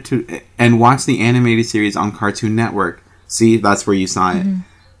and wanted to watch the animated series on Cartoon Network. See, that's where you saw it.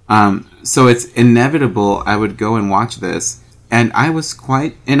 So it's inevitable I would go and watch this. And I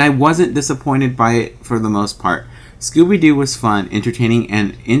wasn't disappointed by it for the most part. Scooby-Doo was fun, entertaining,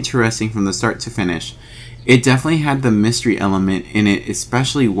 and interesting from the start to finish. It definitely had the mystery element in it,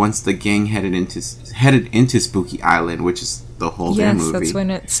 especially once the gang headed into Spooky Island, which is the whole damn movie. Yes, that's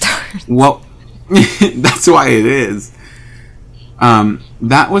when it starts. Well, that's why it is.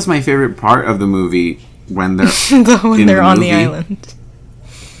 That was my favorite part of the movie when they're on the island.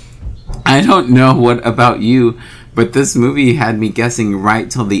 I don't know what about you, but this movie had me guessing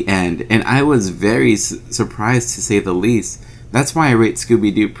right till the end, and I was very surprised to say the least. That's why I rate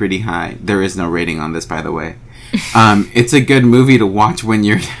Scooby-Doo pretty high. There is no rating on this, by the way. It's a good movie to watch when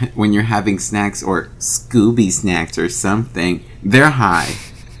you're having snacks or Scooby snacks or something. They're high.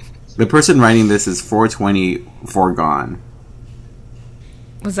 The person writing this is 420 Forgone.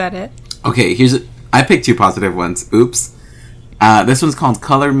 Was that it? Okay, I picked 2 positive ones. Oops. This one's called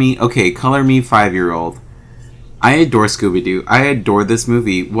Color Me 5-year-old. I adore Scooby-Doo. I adore this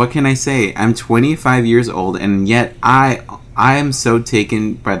movie. What can I say? I'm 25 years old, and yet I am so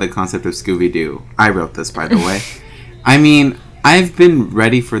taken by the concept of Scooby-Doo. I wrote this, by the way. I mean, I've been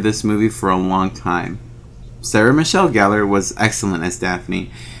ready for this movie for a long time. Sarah Michelle Gellar was excellent as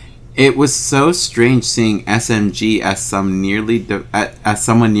Daphne. It was so strange seeing SMG as someone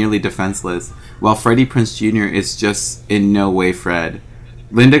nearly defenseless, while Freddie Prinze Jr. is just in no way Fred.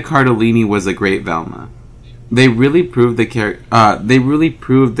 Linda Cardellini was a great Velma. They really proved the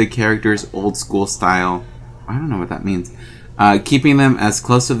character's old school style. I don't know what that means. Keeping them as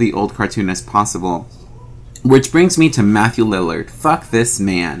close to the old cartoon as possible. Which brings me to Matthew Lillard. Fuck this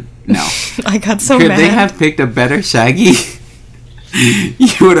man. No. I got so mad. Could they have picked a better Shaggy?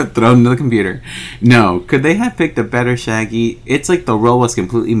 You would have thrown the computer. No. Could they have picked a better Shaggy? It's like the role was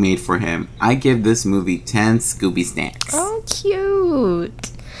completely made for him. I give this movie 10 Scooby snacks. Oh,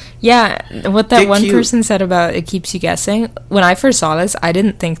 cute. Yeah, what that one person said about it keeps you guessing. When I first saw this, I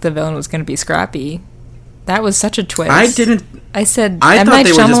didn't think the villain was going to be Scrappy. That was such a twist. I didn't. I said, I thought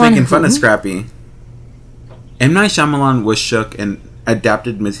they were just making fun of Scrappy. M. Night Shyamalan was shook and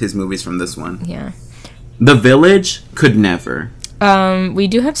adapted his movies from this one. Yeah. The Village could never. We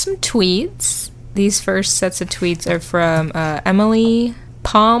do have some tweets. These first sets of tweets are from Emily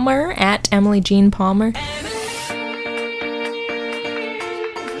Palmer at Emily Jean Palmer.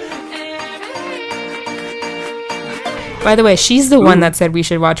 By the way, she's the one that said we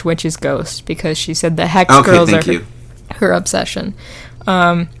should watch Witch's Ghost because she said the Hex Girls are her obsession.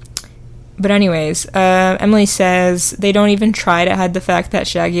 But anyways, Emily says they don't even try to hide the fact that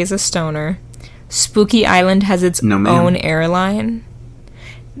Shaggy is a stoner. Spooky Island has its own airline.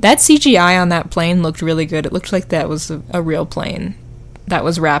 That CGI on that plane looked really good. It looked like that was a real plane that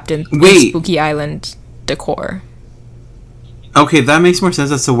was wrapped in Spooky Island decor. Okay, that makes more sense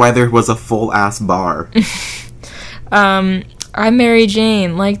as to why there was a full-ass bar. I'm Mary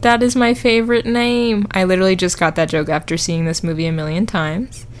Jane. Like, that is my favorite name. I literally just got that joke after seeing this movie a million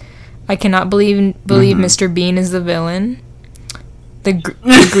times. I cannot believe Mr. Bean is the villain. The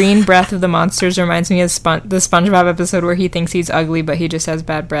green breath of the monsters reminds me of the SpongeBob episode where he thinks he's ugly, but he just has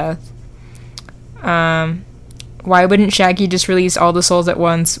bad breath. Why wouldn't Shaggy just release all the souls at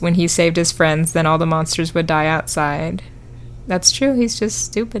once when he saved his friends? Then all the monsters would die outside. That's true. He's just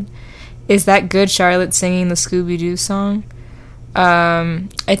stupid. Is that Good Charlotte singing the Scooby-Doo song?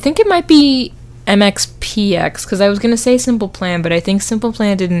 I think it might be MXPX, because I was going to say Simple Plan, but I think Simple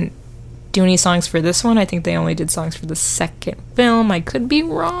Plan didn't do any songs for this one. I think they only did songs for the second film. I could be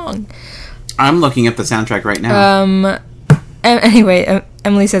wrong. I'm looking at the soundtrack right now. Anyway,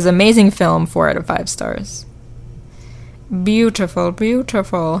 Emily says, amazing film, 4 out of 5 stars. Beautiful,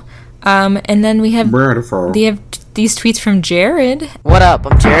 beautiful. And then we have these tweets from Jared. What up?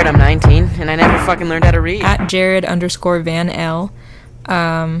 I'm Jared, I'm 19, and I never fucking learned how to read. At Jared_Van L.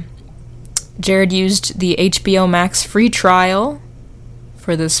 Jared used the HBO Max free trial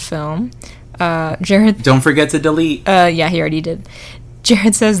for this film. Jared... Don't forget to delete. Yeah, he already did.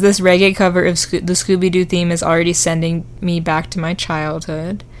 Jared says, this reggae cover of the Scooby-Doo theme is already sending me back to my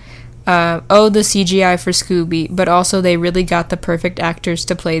childhood. The CGI for Scooby, but also they really got the perfect actors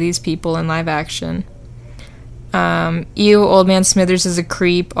to play these people in live action. Old man Smithers is a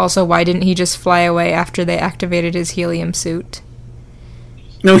creep. Also, why didn't he just fly away after they activated his helium suit?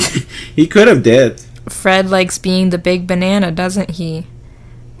 No, he could have did. Fred likes being the big banana, doesn't he?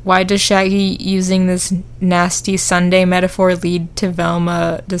 Why does Shaggy using this nasty Sunday metaphor lead to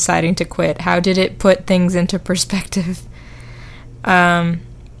Velma deciding to quit? How did it put things into perspective? Let's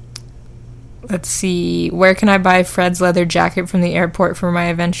see. Where can I buy Fred's leather jacket from the airport for my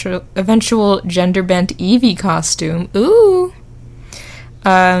eventual gender-bent Eevee costume? Ooh!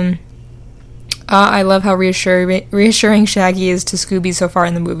 I love how reassuring Shaggy is to Scooby so far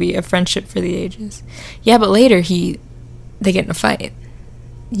in the movie. A friendship for the ages. Yeah, but later they get in a fight.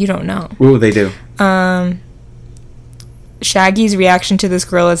 You don't know. Ooh, they do. Shaggy's reaction to this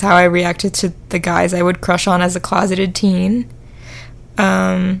girl is how I reacted to the guys I would crush on as a closeted teen.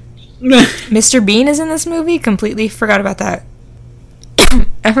 Mr. Bean is in this movie. Completely forgot about that.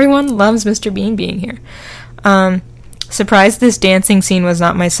 Everyone loves Mr. Bean being here. Surprised this dancing scene was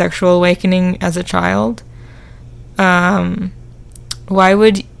not my sexual awakening as a child. Why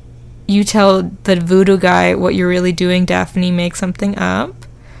would you tell the voodoo guy what you're really doing, Daphne? Make something up?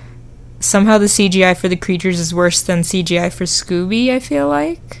 Somehow the CGI for the creatures is worse than CGI for Scooby, I feel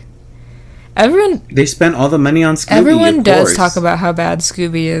like. They spent all the money on Scooby. Everyone does talk about how bad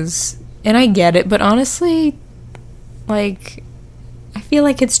Scooby is, and I get it, but honestly, like, I feel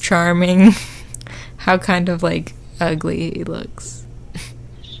like it's charming how kind of, like, ugly he looks.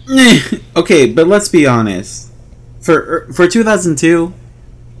 Okay, but let's be honest. For 2002,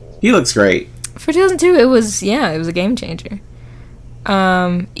 he looks great. For 2002, it was a game changer.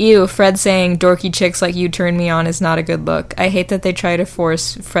 Fred saying dorky chicks like you turn me on is not a good look. I hate that they try to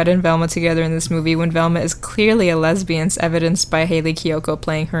force Fred and Velma together in this movie when Velma is clearly a lesbian, evidenced by Hayley Kiyoko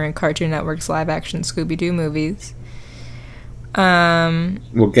playing her in Cartoon Network's live-action Scooby-Doo movies.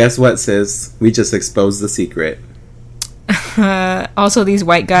 Well, guess what, sis? We just exposed the secret. Also, these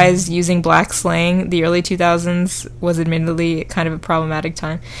white guys using black slang. The early 2000s was admittedly kind of a problematic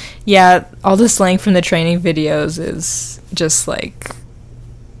time. Yeah, all the slang from the training videos is just, like,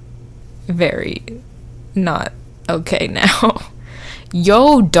 very not okay now.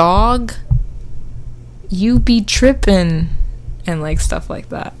 Yo, dog, you be trippin', and, like, stuff like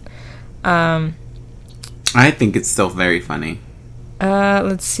that. I think it's still very funny.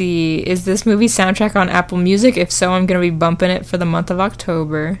 Let's see. Is this movie soundtrack on Apple Music? If so, I'm gonna be bumping it for the month of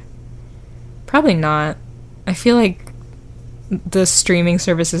October. Probably not. I feel like the streaming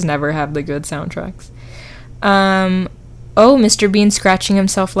services never have the good soundtracks. Mr. Bean scratching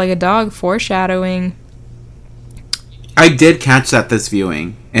himself like a dog, foreshadowing. I did catch that this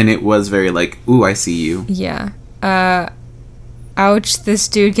viewing, and it was very like, ooh, I see you. Yeah. Ouch, this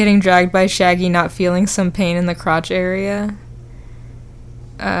dude getting dragged by Shaggy not feeling some pain in the crotch area.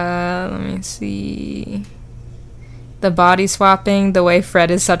 Let me see. The body swapping, the way Fred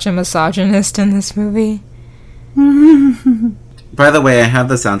is such a misogynist in this movie. By the way, I have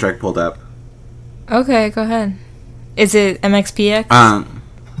the soundtrack pulled up. Okay, go ahead. Is it MXPX?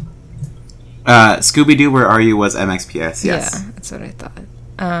 Scooby-Doo, Where Are You was MXPS, yes. Yeah, that's what I thought.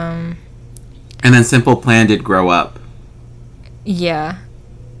 And then Simple Plan did Grow Up. Yeah.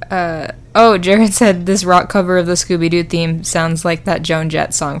 Jared said this rock cover of the Scooby-Doo theme sounds like that Joan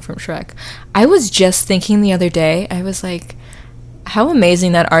Jett song from Shrek. I was just thinking the other day, I was like, how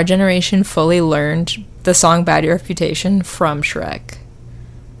amazing that our generation fully learned the song Bad Reputation from Shrek.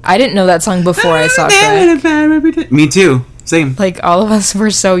 I didn't know that song before I saw Shrek. Me too. Same. Like, all of us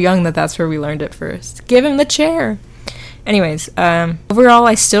were so young that that's where we learned it first. Give him the chair. Anyways, overall,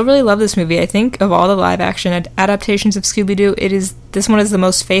 I still really love this movie. I think of all the live-action adaptations of Scooby-Doo, this one is the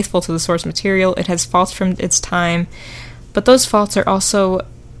most faithful to the source material. It has faults from its time, but those faults also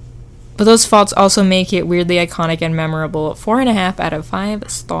make it weirdly iconic and memorable. 4.5 out of 5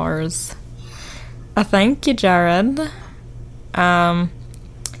 stars. Thank you, Jared. And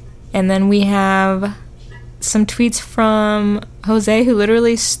then we have some tweets from Jose, who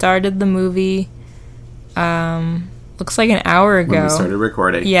literally started the movie, looks like an hour ago. When we started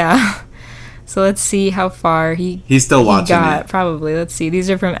recording. Yeah. So let's see how far he's still watching it. Probably. Let's see. These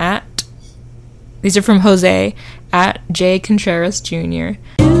are from Jose at J. Contreras Jr.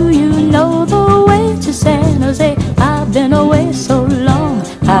 Do you know the way to San Jose? I've been away so long,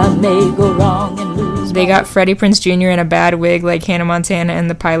 I may go wrong and lose. They got Freddie Prinze Jr. in a bad wig like Hannah Montana in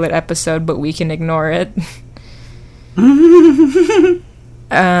the pilot episode, but we can ignore it.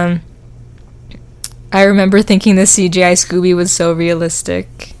 I remember thinking the CGI Scooby was so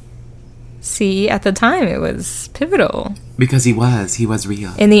realistic. See, at the time it was pivotal. Because he was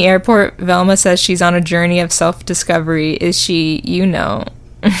real. In the airport, Velma says she's on a journey of self-discovery. Is she, you know?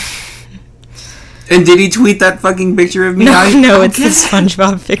 And did he tweet that fucking picture of me? No, it's the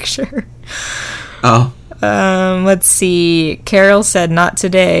SpongeBob picture. Oh. Let's see. Carol said, not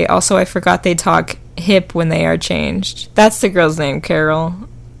today. Also, I forgot they talk hip when they are changed. That's the girl's name, Carol.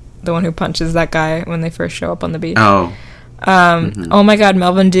 The one who punches that guy when they first show up on the beach. Oh. Oh my god,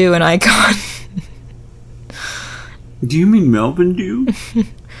 Melvin Dew, an icon. Do you mean Melvin Dew?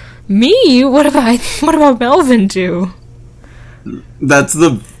 Me? What about Melvin Dew? That's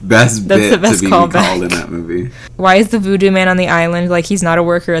the best bit to be callback. called in that movie. Why is the voodoo man on the island like he's not a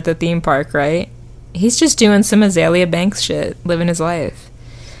worker at the theme park, right? He's just doing some Azalea Banks shit, living his life.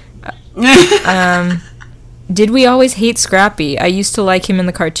 Did we always hate Scrappy? I used to like him in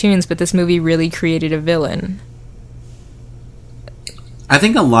the cartoons, but this movie really created a villain. I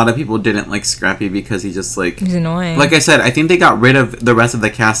think a lot of people didn't like Scrappy because he just he's annoying. Like I said, I think they got rid of the rest of the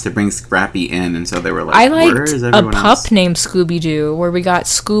cast to bring Scrappy in, and so they were like, I liked where is a everyone pup else? named Scooby-Doo, where we got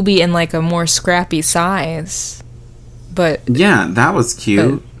Scooby in like a more Scrappy size. But yeah, that was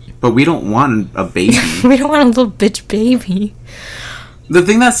cute. But we don't want a baby. we don't want a little bitch baby. The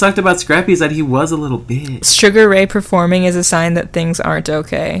thing that sucked about Scrappy is that he was a little bitch. Sugar Ray performing is a sign that things aren't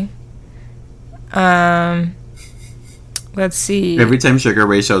okay. Let's see. Every time Sugar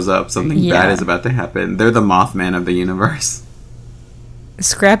Ray shows up, something Yeah. bad is about to happen. They're the Mothman of the universe.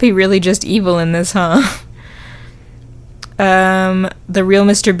 Scrappy really just evil in this, huh? The real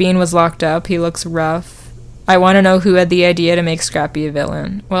Mr. Bean was locked up. He looks rough. I want to know who had the idea to make Scrappy a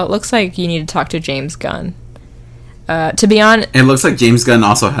villain. Well, it looks like you need to talk to James Gunn. To be honest, It looks like James Gunn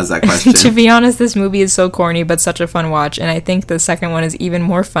also has that question. to be honest, this movie is so corny but such a fun watch, and I think the second one is even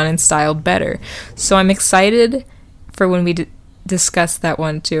more fun and styled better. So I'm excited for when we discuss that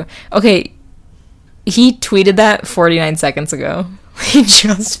one too. Okay, he tweeted that 49 seconds ago. He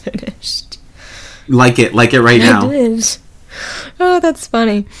just finished. Like it right now. I did. Oh, that's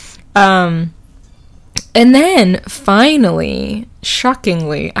funny. And then, finally,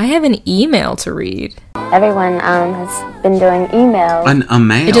 shockingly, I have an email to read. Everyone has been doing emails. A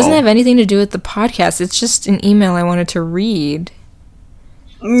mail. It doesn't have anything to do with the podcast. It's just an email I wanted to read.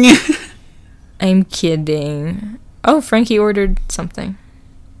 I'm kidding. Oh, Frankie ordered something.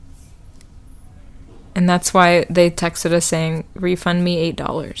 And that's why they texted us saying, refund me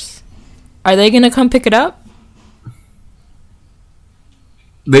 $8. Are they going to come pick it up?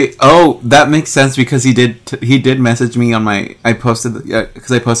 That makes sense because he did message me on my I posted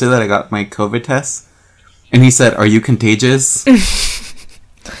that I got my COVID test, and he said, "Are you contagious?"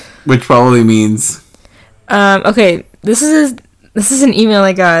 Which probably means okay, this is an email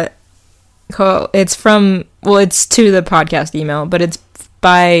I got. It's it's to the podcast email, but it's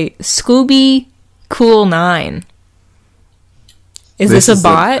by Scooby Cool 9. Is this a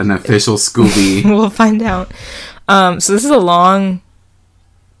bot? An official Scooby. We'll find out. So this is a long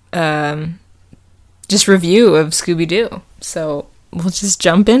just review of Scooby-Doo. So we'll just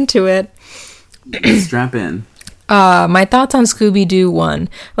jump into it. Strap in. My thoughts on Scooby-Doo 1.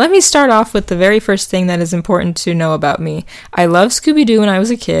 Let me start off with the very first thing that is important to know about me. I loved Scooby-Doo when I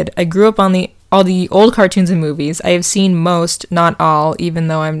was a kid. I grew up on all the old cartoons and movies. I have seen most, not all, even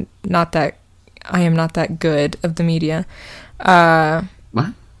though I am not that good of the media.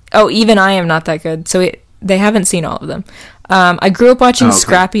 What? Oh, even I am not that good. So they haven't seen all of them. I grew up watching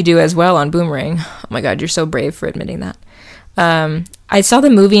Scrappy-Doo as well on Boomerang. Oh my god, you're so brave for admitting that. I saw the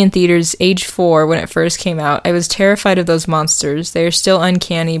movie in theaters age 4 when it first came out. I was terrified of those monsters. They are still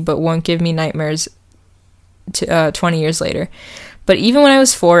uncanny, but won't give me nightmares 20 years later. But even when I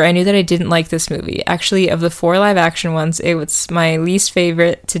was 4, I knew that I didn't like this movie. Actually, of the 4 live-action ones, it was my least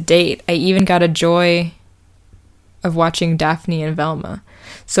favorite to date. I even got a joy of watching Daphne and Velma.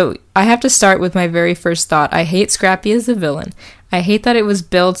 So I have to start with my very first thought. I hate Scrappy as the villain. I hate that it was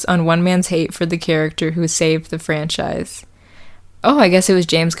built on one man's hate for the character who saved the franchise. Oh, I guess it was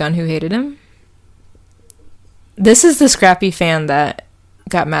James Gunn who hated him? This is the Scrappy fan that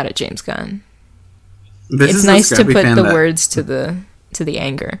got mad at James Gunn. It's nice to put the words to the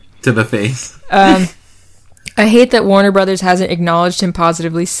anger. To the face. I hate that Warner Brothers hasn't acknowledged him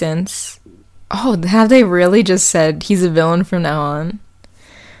positively since. Oh, have they really just said he's a villain from now on?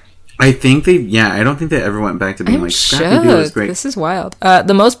 I think I don't think they ever went back to being Scrappy-Doo was great. This is wild.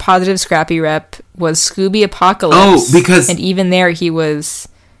 The most positive Scrappy rep was Scooby Apocalypse. Oh, because... And even there, he was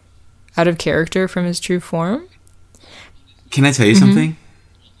out of character from his true form. Can I tell you something?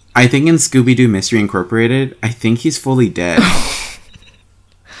 I think in Scooby-Doo Mystery Incorporated, I think he's fully dead.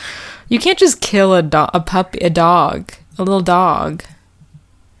 You can't just kill a little dog.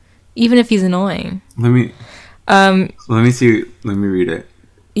 Even if he's annoying. Let me see. Let me read it.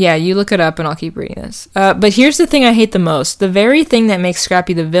 Yeah, you look it up and I'll keep reading this. But here's the thing I hate the most. The very thing that makes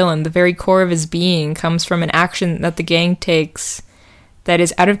Scrappy the villain, the very core of his being, comes from an action that the gang takes that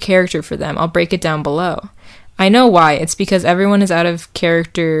is out of character for them. I'll break it down below. I know why. It's because everyone is out of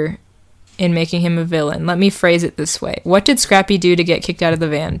character in making him a villain. Let me phrase it this way. What did Scrappy do to get kicked out of the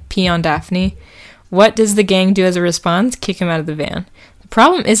van? Pee on Daphne? What does the gang do as a response? Kick him out of the van. The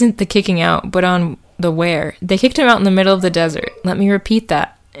problem isn't the kicking out, but on the where. They kicked him out in the middle of the desert. Let me repeat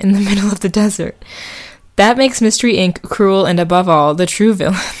that. In the middle of the desert. That makes Mystery Inc. cruel and, above all, the true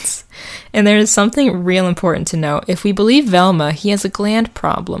villains. And there is something real important to note. If we believe Velma, he has a gland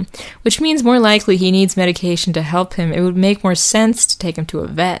problem, which means more likely he needs medication to help him. It would make more sense to take him to a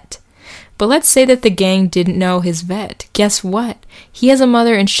vet. But let's say that the gang didn't know his vet. Guess what? He has a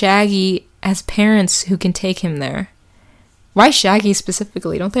mother and Shaggy as parents who can take him there. Why Shaggy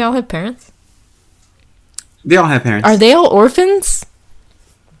specifically? Don't they all have parents? They all have parents. Are they all orphans?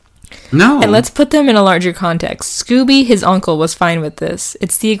 No. And let's put them in a larger context. Scooby, his uncle, was fine with this.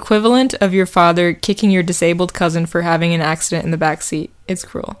 It's the equivalent of your father kicking your disabled cousin for having an accident in the back seat. It's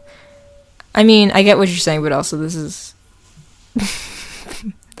cruel. I mean, I get what you're saying, but also this is...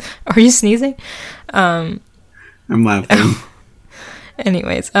 Are you sneezing? I'm laughing.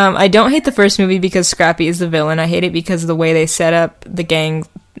 Anyways, I don't hate the first movie because Scrappy is the villain. I hate it because the way they set up the gang...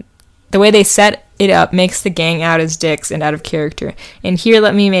 The way they set it up makes the gang out as dicks and out of character. And here,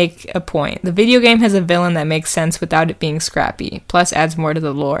 let me make a point. The video game has a villain that makes sense without it being Scrappy, plus adds more to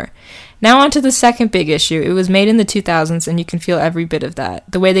the lore. Now on to the second big issue. It was made in the 2000s, and you can feel every bit of that.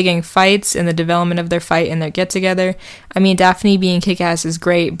 The way the gang fights, and the development of their fight and their get-together. I mean, Daphne being kick-ass is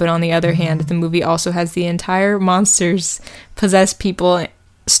great, but on the other hand, the movie also has the entire monsters possess people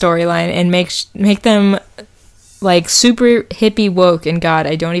storyline, and make them... like super hippie woke, and God,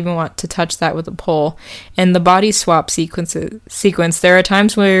 I don't even want to touch that with a pole. And the body swap sequence, there are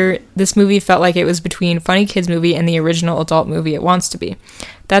times where this movie felt like it was between funny kids movie and the original adult movie it wants to be.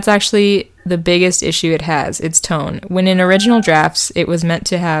 That's actually the biggest issue it has, its tone. When in original drafts, it was meant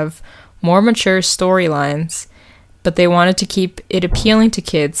to have more mature storylines, but they wanted to keep it appealing to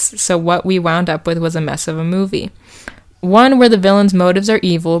kids, so what we wound up with was a mess of a movie. One where the villain's motives are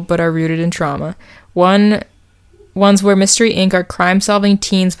evil, but are rooted in trauma. Ones where Mystery Inc. are crime-solving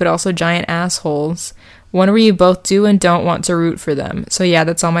teens but also giant assholes. One where you both do and don't want to root for them. So yeah,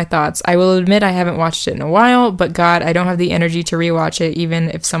 that's all my thoughts. I will admit I haven't watched it in a while, but God, I don't have the energy to rewatch it, even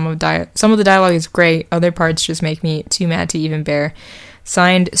if some of the dialogue is great. Other parts just make me too mad to even bear.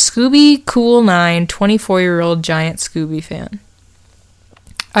 Signed, Scooby Cool 9, 24-year-old giant Scooby fan.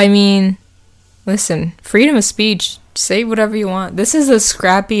 I mean, listen, freedom of speech. Say whatever you want. This is a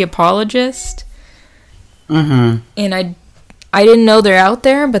Scrappy apologist. Mm-hmm. And I didn't know they're out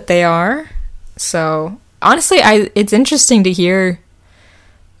there, but they are. So, honestly, it's interesting to hear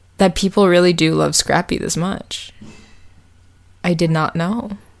that people really do love Scrappy this much. I did not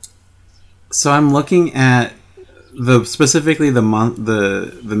know. So I'm looking at specifically the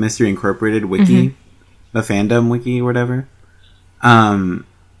Mystery Incorporated wiki, the fandom wiki or whatever. And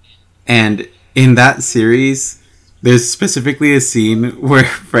in that series, there's specifically a scene where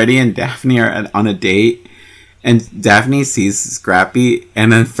Freddy and Daphne are on a date, and Daphne sees Scrappy,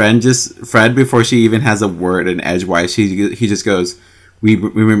 and then Fred, before she even has a word in edgewise, he just goes,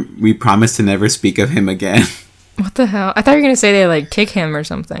 we promise to never speak of him again. What the hell? I thought you were gonna say they like kick him or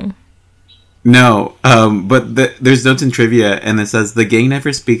something. No, but there's notes in trivia, and it says the gang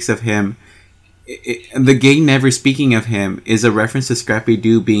never speaks of him. The gang never speaking of him is a reference to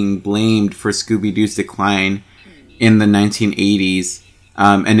Scrappy-Doo being blamed for Scooby-Doo's decline in the 1980s,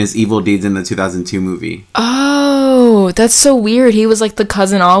 and his evil deeds in the 2002 movie. Oh, that's so weird. He was like the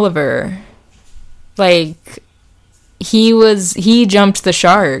cousin Oliver. Like, he jumped the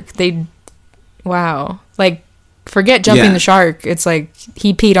shark. Wow. Like, forget jumping the shark. It's like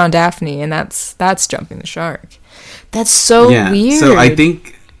he peed on Daphne, and that's jumping the shark. That's so weird. So I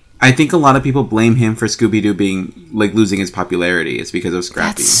think a lot of people blame him for Scooby-Doo being like losing his popularity. It's because of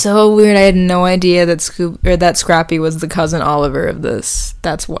Scrappy. That's so weird. I had no idea that Scrappy was the cousin Oliver of this.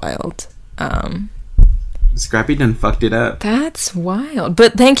 That's wild. Scrappy done fucked it up. That's wild.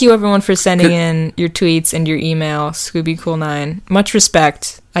 But thank you everyone for sending in your tweets and your email, ScoobyCool9. Much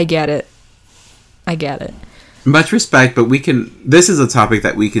respect. I get it. Much respect, but this is a topic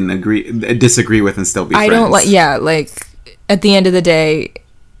that we can disagree with and still be friends. Like, at the end of the day,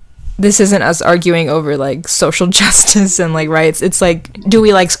 this isn't us arguing over, like, social justice and, like, rights. It's like, do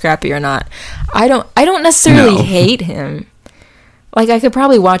we like Scrappy or not? I don't necessarily hate him. Like, I could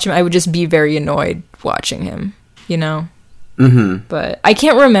probably watch him. I would just be very annoyed watching him, you know? Mm-hmm. But I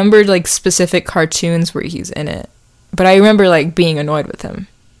can't remember, like, specific cartoons where he's in it. But I remember, like, being annoyed with him.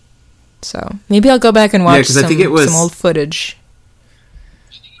 So maybe I'll go back and watch some old footage.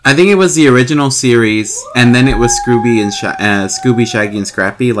 I think it was the original series, and then it was Scooby, Shaggy, and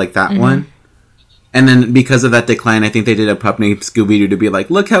Scrappy, like that one. And then because of that decline, I think they did a pup named Scooby-Doo to be like,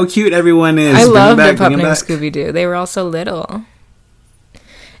 look how cute everyone is. I love the pup named Scooby-Doo. They were all so little.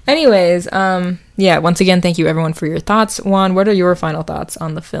 Anyways, once again, thank you everyone for your thoughts. Juan, what are your final thoughts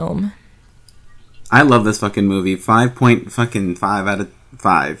on the film? I love this fucking movie. 5.5 out of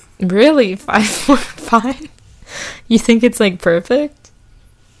 5. Really? 5.5? You think it's like perfect?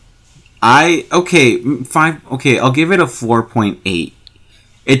 I'll give it a 4.8.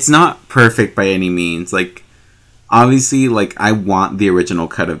 It's not perfect by any means. Like, obviously, like, I want the original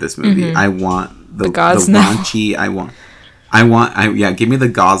cut of this movie. Mm-hmm. I want the raunchy. Give me the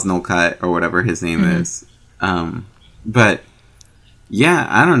Gosnell cut or whatever his name is. But yeah,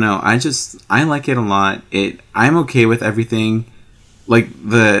 I don't know. I like it a lot. I'm okay with everything. Like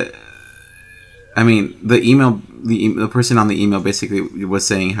the person on the email basically was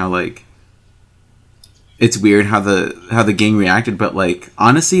saying how like it's weird how the gang reacted, but like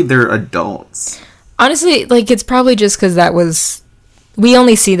honestly, they're adults. Honestly, like it's probably just because we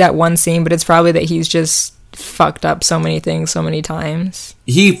only see that one scene, but it's probably that he's just fucked up so many things so many times.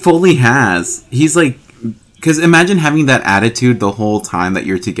 He fully has. He's like, because imagine having that attitude the whole time that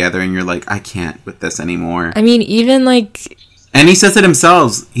you're together and you're like, I can't with this anymore. I mean, even like. And he says it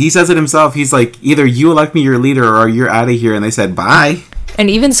himself. He's like, either you elect me your leader or you're out of here. And they said, bye. And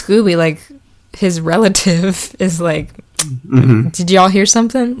even Scooby, like, his relative is like, did y'all hear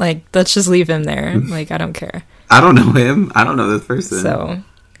something? Like, let's just leave him there. Like, I don't care. I don't know him. I don't know this person. So,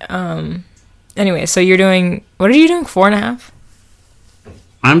 anyway, so you're doing, what are you doing, 4.5?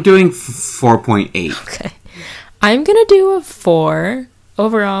 I'm doing 4.8. Okay. I'm going to do a 4.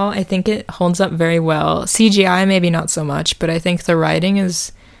 Overall, I think it holds up very well. CGI, maybe not so much, but I think the writing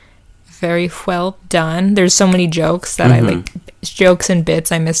is very well done. There's so many jokes that I like, jokes and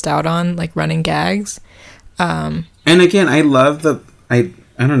bits I missed out on, like running gags. And again, I love I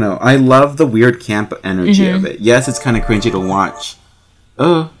love the weird camp energy of it. Yes, it's kind of cringy to watch.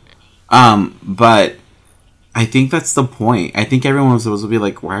 But I think that's the point. I think everyone was supposed to be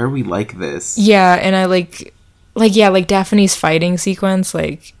like, why are we like this? Yeah, and I like Daphne's fighting sequence,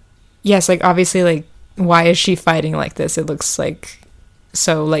 like, yes, like, obviously, like, why is she fighting like this? It looks like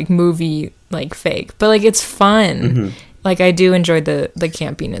so, like, movie, like, fake. But, like, it's fun. Like, I do enjoy the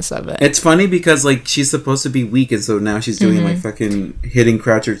campiness of it. It's funny because, like, she's supposed to be weak, and so now she's doing, like, fucking hidden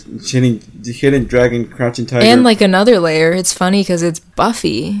dragon, crouching tiger. And, like, another layer, it's funny because it's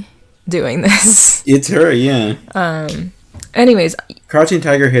Buffy doing this. It's her, yeah. Anyways, crouching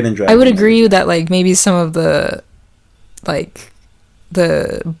tiger, hidden dragon. I would agree that like maybe some of the like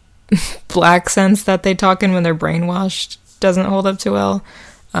the black sense that they talk in when they're brainwashed doesn't hold up too well.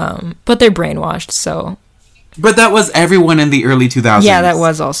 But they're brainwashed, so. But that was everyone in the early 2000s. Yeah, that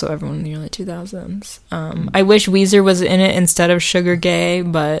was also everyone in the early 2000s. I wish Weezer was in it instead of Sugar Gay,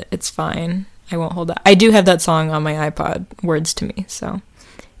 but it's fine. I won't hold that. I do have that song on my iPod, Words to Me, so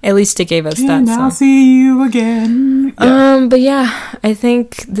at least it gave us that And song. I'll see you again. But yeah, I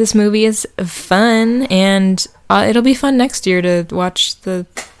think this movie is fun, and it'll be fun next year to watch the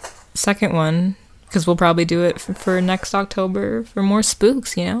second one, because we'll probably do it for next October for more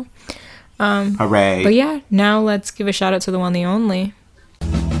spooks, you know? Hooray. But yeah, now let's give a shout out to the one, the only.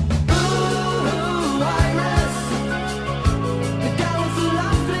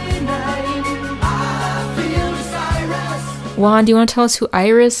 Juan, do you want to tell us who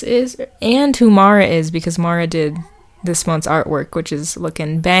Iris is and who Mara is? Because Mara did this month's artwork, which is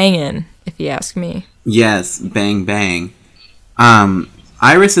looking banging, if you ask me. Yes, bang bang.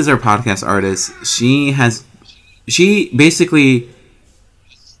 Iris is our podcast artist. She basically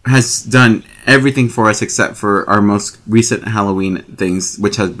has done everything for us except for our most recent Halloween things,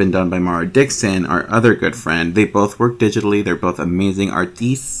 which has been done by Mara Dixon, our other good friend. They both work digitally. They're both amazing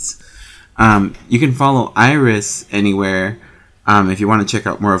artistes. You can follow Iris anywhere if you want to check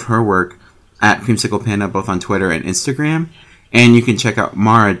out more of her work at Creamsicle Panda, both on Twitter and Instagram. And you can check out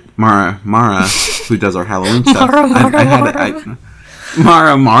Mara, who does our Halloween stuff.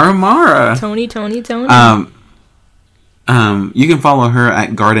 Mara. Tony. You can follow her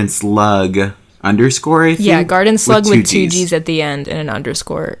at Garden Slug _ I think. Yeah, Garden Slug with two Gs. G's at the end and an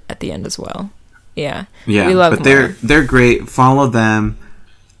underscore at the end as well. Yeah. Yeah, we love but Mara. they're great. Follow them.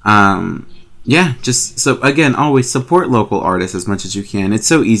 Yeah, just so again, always support local artists as much as you can. It's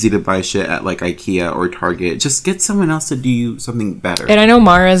so easy to buy shit at like IKEA or Target. Just get someone else to do something better. And I know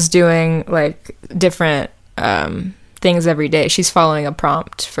Mara's doing like different things every day. She's following a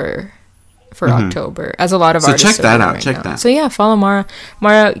prompt for October, as a lot of artists. So check are that doing out. right Check now. that. So yeah, follow Mara.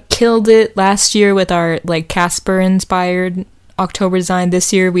 Mara killed it last year with our like Casper inspired October design.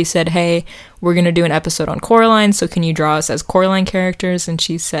 This year we said, hey, we're gonna do an episode on Coraline, so can you draw us as Coraline characters? And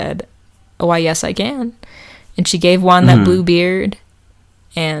she said, oh, why, yes, I can. And she gave Juan that blue beard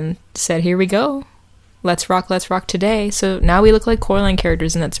and said, here we go. Let's rock today. So now we look like Coraline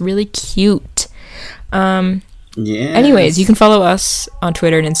characters, and that's really cute. Yeah. Anyways, you can follow us on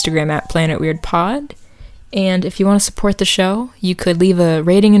Twitter and Instagram at Planet Weird Pod. And if you want to support the show, you could leave a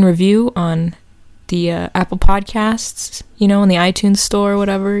rating and review on the Apple Podcasts, in the iTunes store,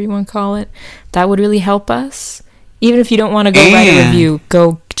 whatever you want to call it. That would really help us. Even if you don't want to go write a review,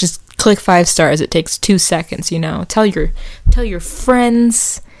 go just click 5 stars. It takes 2 seconds, Tell your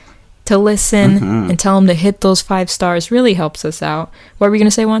friends to listen and tell them to hit those 5 stars. Really helps us out. What were we going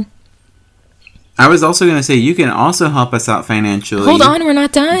to say, Juan? I was also going to say you can also help us out financially. Hold on, we're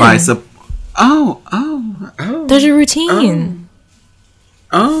not done. By Oh. There's a routine.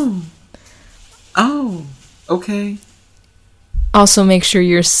 Oh. Okay. Also, make sure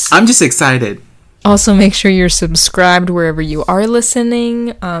you're... I'm just excited. Also, make sure you're subscribed wherever you are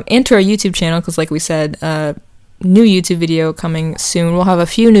listening, and to our YouTube channel, because like we said, new YouTube video coming soon. We'll have a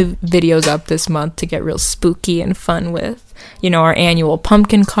few new videos up this month to get real spooky and fun with, our annual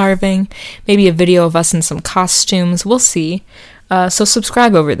pumpkin carving, maybe a video of us in some costumes. We'll see. So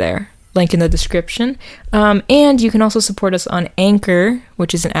subscribe over there. Link in the description. And you can also support us on Anchor,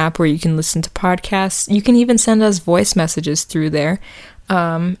 which is an app where you can listen to podcasts. You can even send us voice messages through there.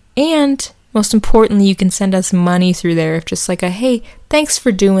 And most importantly, you can send us money through there. If just like hey, thanks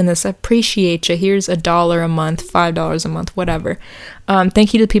for doing this. I appreciate you. Here's $1 a month, $5 a month, whatever.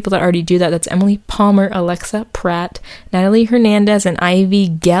 Thank you to the people that already do that. That's Emily Palmer, Alexa Pratt, Natalie Hernandez, and Ivy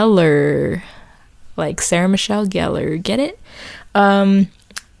Geller. Like Sarah Michelle Gellar. Get it?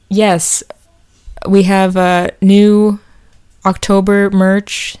 Yes, we have new October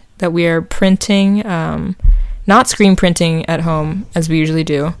merch that we are printing. Not screen printing at home as we usually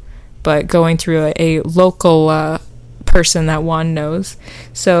do, but going through a local person that Juan knows.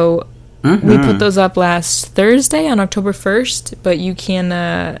 So we put those up last Thursday on October 1st, but you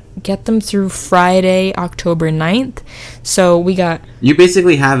can get them through Friday, October 9th. So we got... You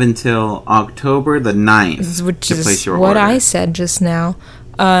basically have until October the 9th which to is place your what order. I said just now.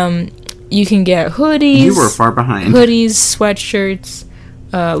 You can get hoodies. You were far behind. Hoodies, sweatshirts,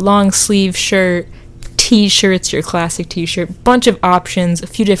 long sleeve shirt, t-shirts, your classic t-shirt, bunch of options, a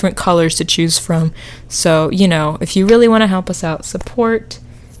few different colors to choose from. So, if you really want to help us out, support,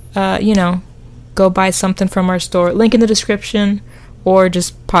 go buy something from our store. Link in the description, or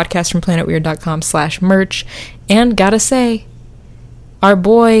just podcastfromplanetweird.com/merch. And gotta say, our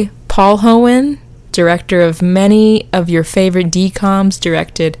boy Paul Hohen, director of many of your favorite DCOMs,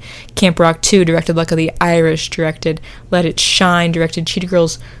 directed Camp Rock 2, directed Luck of the Irish, directed Let It Shine, directed Cheetah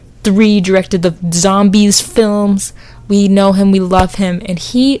Girls 3, directed the Zombies films. We know him, we love him, and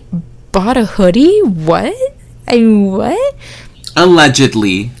he bought a hoodie? What? I mean, what?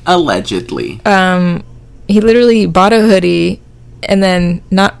 Allegedly. He literally bought a hoodie, and then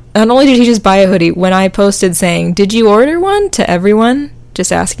not only did he just buy a hoodie, when I posted saying, "Did you order one?" to everyone,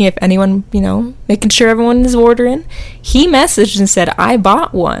 just asking if anyone, making sure everyone is ordering, he messaged and said, "I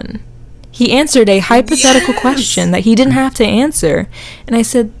bought one." He answered a hypothetical question that he didn't have to answer, and I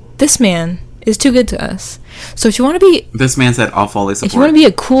said, "This man is too good to us." So if you want to be... This man said, "I'll fully support." If you want to be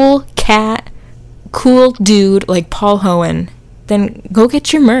a cool cat, cool dude like Paul Hohen, then go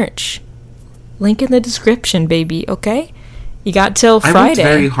get your merch. Link in the description, baby, okay? You got till Friday. I worked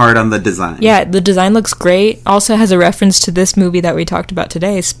very hard on the design. Yeah, the design looks great. Also has a reference to this movie that we talked about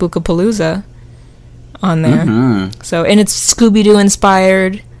today, Spookapalooza, on there. Mm-hmm. So, and it's Scooby-Doo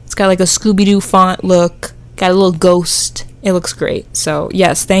inspired. It's got like a Scooby-Doo font look. Got a little ghost. It looks great. So,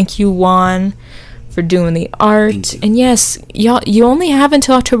 yes, thank you, Juan, for doing the art. And yes, y'all, you only have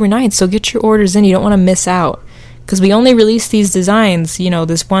until October 9th, so get your orders in. You don't want to miss out. Because we only release these designs,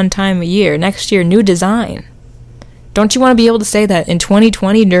 this one time a year. Next year, new design. Don't you want to be able to say that in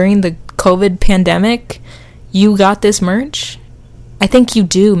 2020, during the COVID pandemic, you got this merch? I think you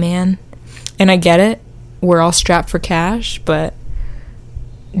do, man. And I get it. We're all strapped for cash, but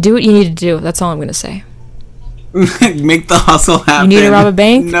do what you need to do. That's all I'm going to say. Make the hustle happen. You need to rob a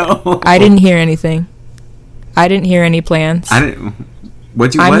bank? No. I didn't hear anything. I didn't hear any plans. I'm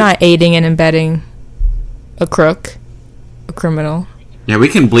not aiding and abetting a crook, a criminal. Yeah, we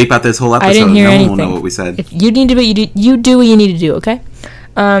can bleep out this whole episode. I didn't hear anything. No one will know what we said. If you need to, you do what you need to do. Okay.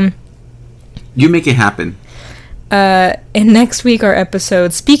 You make it happen. And next week, our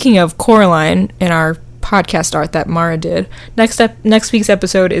episode. Speaking of Coraline and our podcast art that Mara did, next week's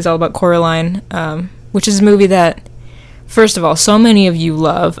episode is all about Coraline, which is a movie that, first of all, so many of you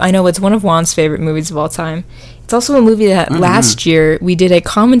love. I know it's one of Juan's favorite movies of all time. It's also a movie that last year we did a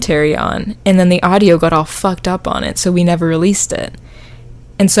commentary on, and then the audio got all fucked up on it, so we never released it.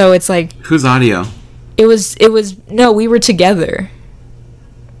 And so it's like... Whose audio? We were together.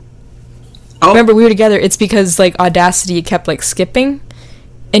 Oh. Remember, we were together. It's because, like, Audacity kept, like, skipping.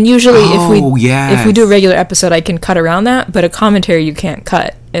 And usually if we do a regular episode, I can cut around that, but a commentary you can't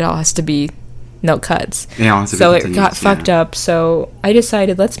cut. It all has to be no cuts. Yeah, so it got fucked up, so I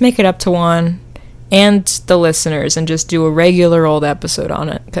decided, let's make it up to Juan and the listeners and just do a regular old episode on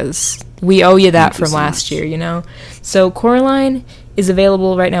it, because we owe you that from last year, So Coraline is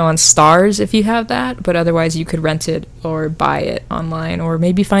available right now on Stars if you have that, but otherwise you could rent it or buy it online or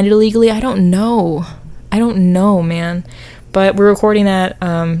maybe find it illegally. I don't know, man. But we're recording that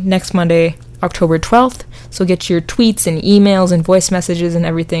next Monday, October 12th, so get your tweets and emails and voice messages and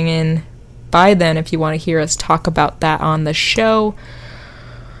everything in by then if you want to hear us talk about that on the show.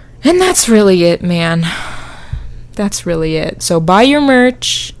 And that's really it, man. That's really it. So buy your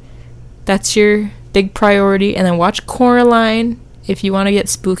merch. That's your big priority. And then watch Coraline if you want to get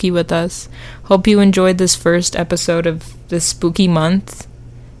spooky with us. Hope you enjoyed this first episode of this spooky month.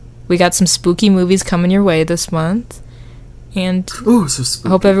 We got some spooky movies coming your way this month. And so spooky.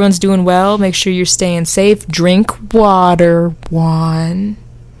 Hope everyone's doing well. Make sure you're staying safe. Drink water, Juan.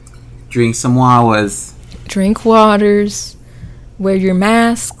 Drink some Wawas. Drink waters. Wear your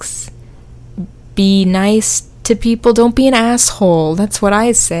masks. Be nice to people. Don't be an asshole. That's what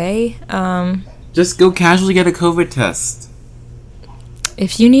I say. Just go casually get a COVID test.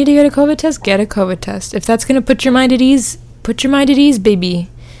 If you need to get a COVID test, get a COVID test. If that's going to put your mind at ease, baby.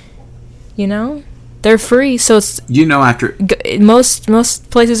 They're free, so it's... after...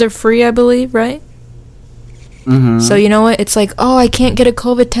 Most places are free, I believe, right? Mm-hmm. So you know what? It's like, I can't get a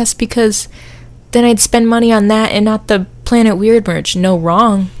COVID test because then I'd spend money on that and not the Planet Weird merch. No,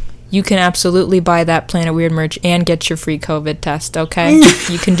 wrong. You can absolutely buy that Planet Weird merch and get your free COVID test, okay?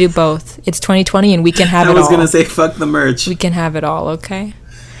 You can do both. It's 2020 and we can have it all. I was going to say, fuck the merch. We can have it all, okay?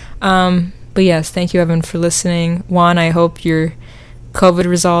 But yes, thank you, Evan, for listening. Juan, I hope your COVID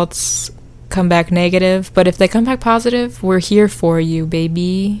results come back negative. But if they come back positive, we're here for you,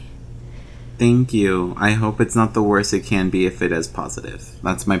 baby. Thank you. I hope it's not the worst it can be if it is positive.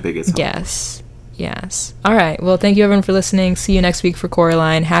 That's my biggest hope. Yes. All right. Well, thank you, everyone, for listening. See you next week for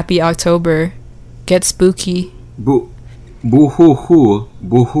Coraline. Happy October. Get spooky. Boo-hoo-hoo.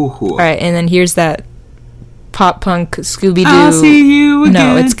 Boo-hoo-hoo. All right, and then here's that pop punk Scooby-Doo. I'll see you again.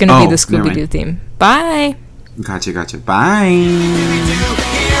 No, it's going to be the Scooby-Doo theme. Bye. Gotcha. Bye.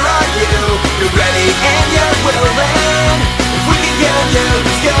 Here are you. You're ready and you're willing.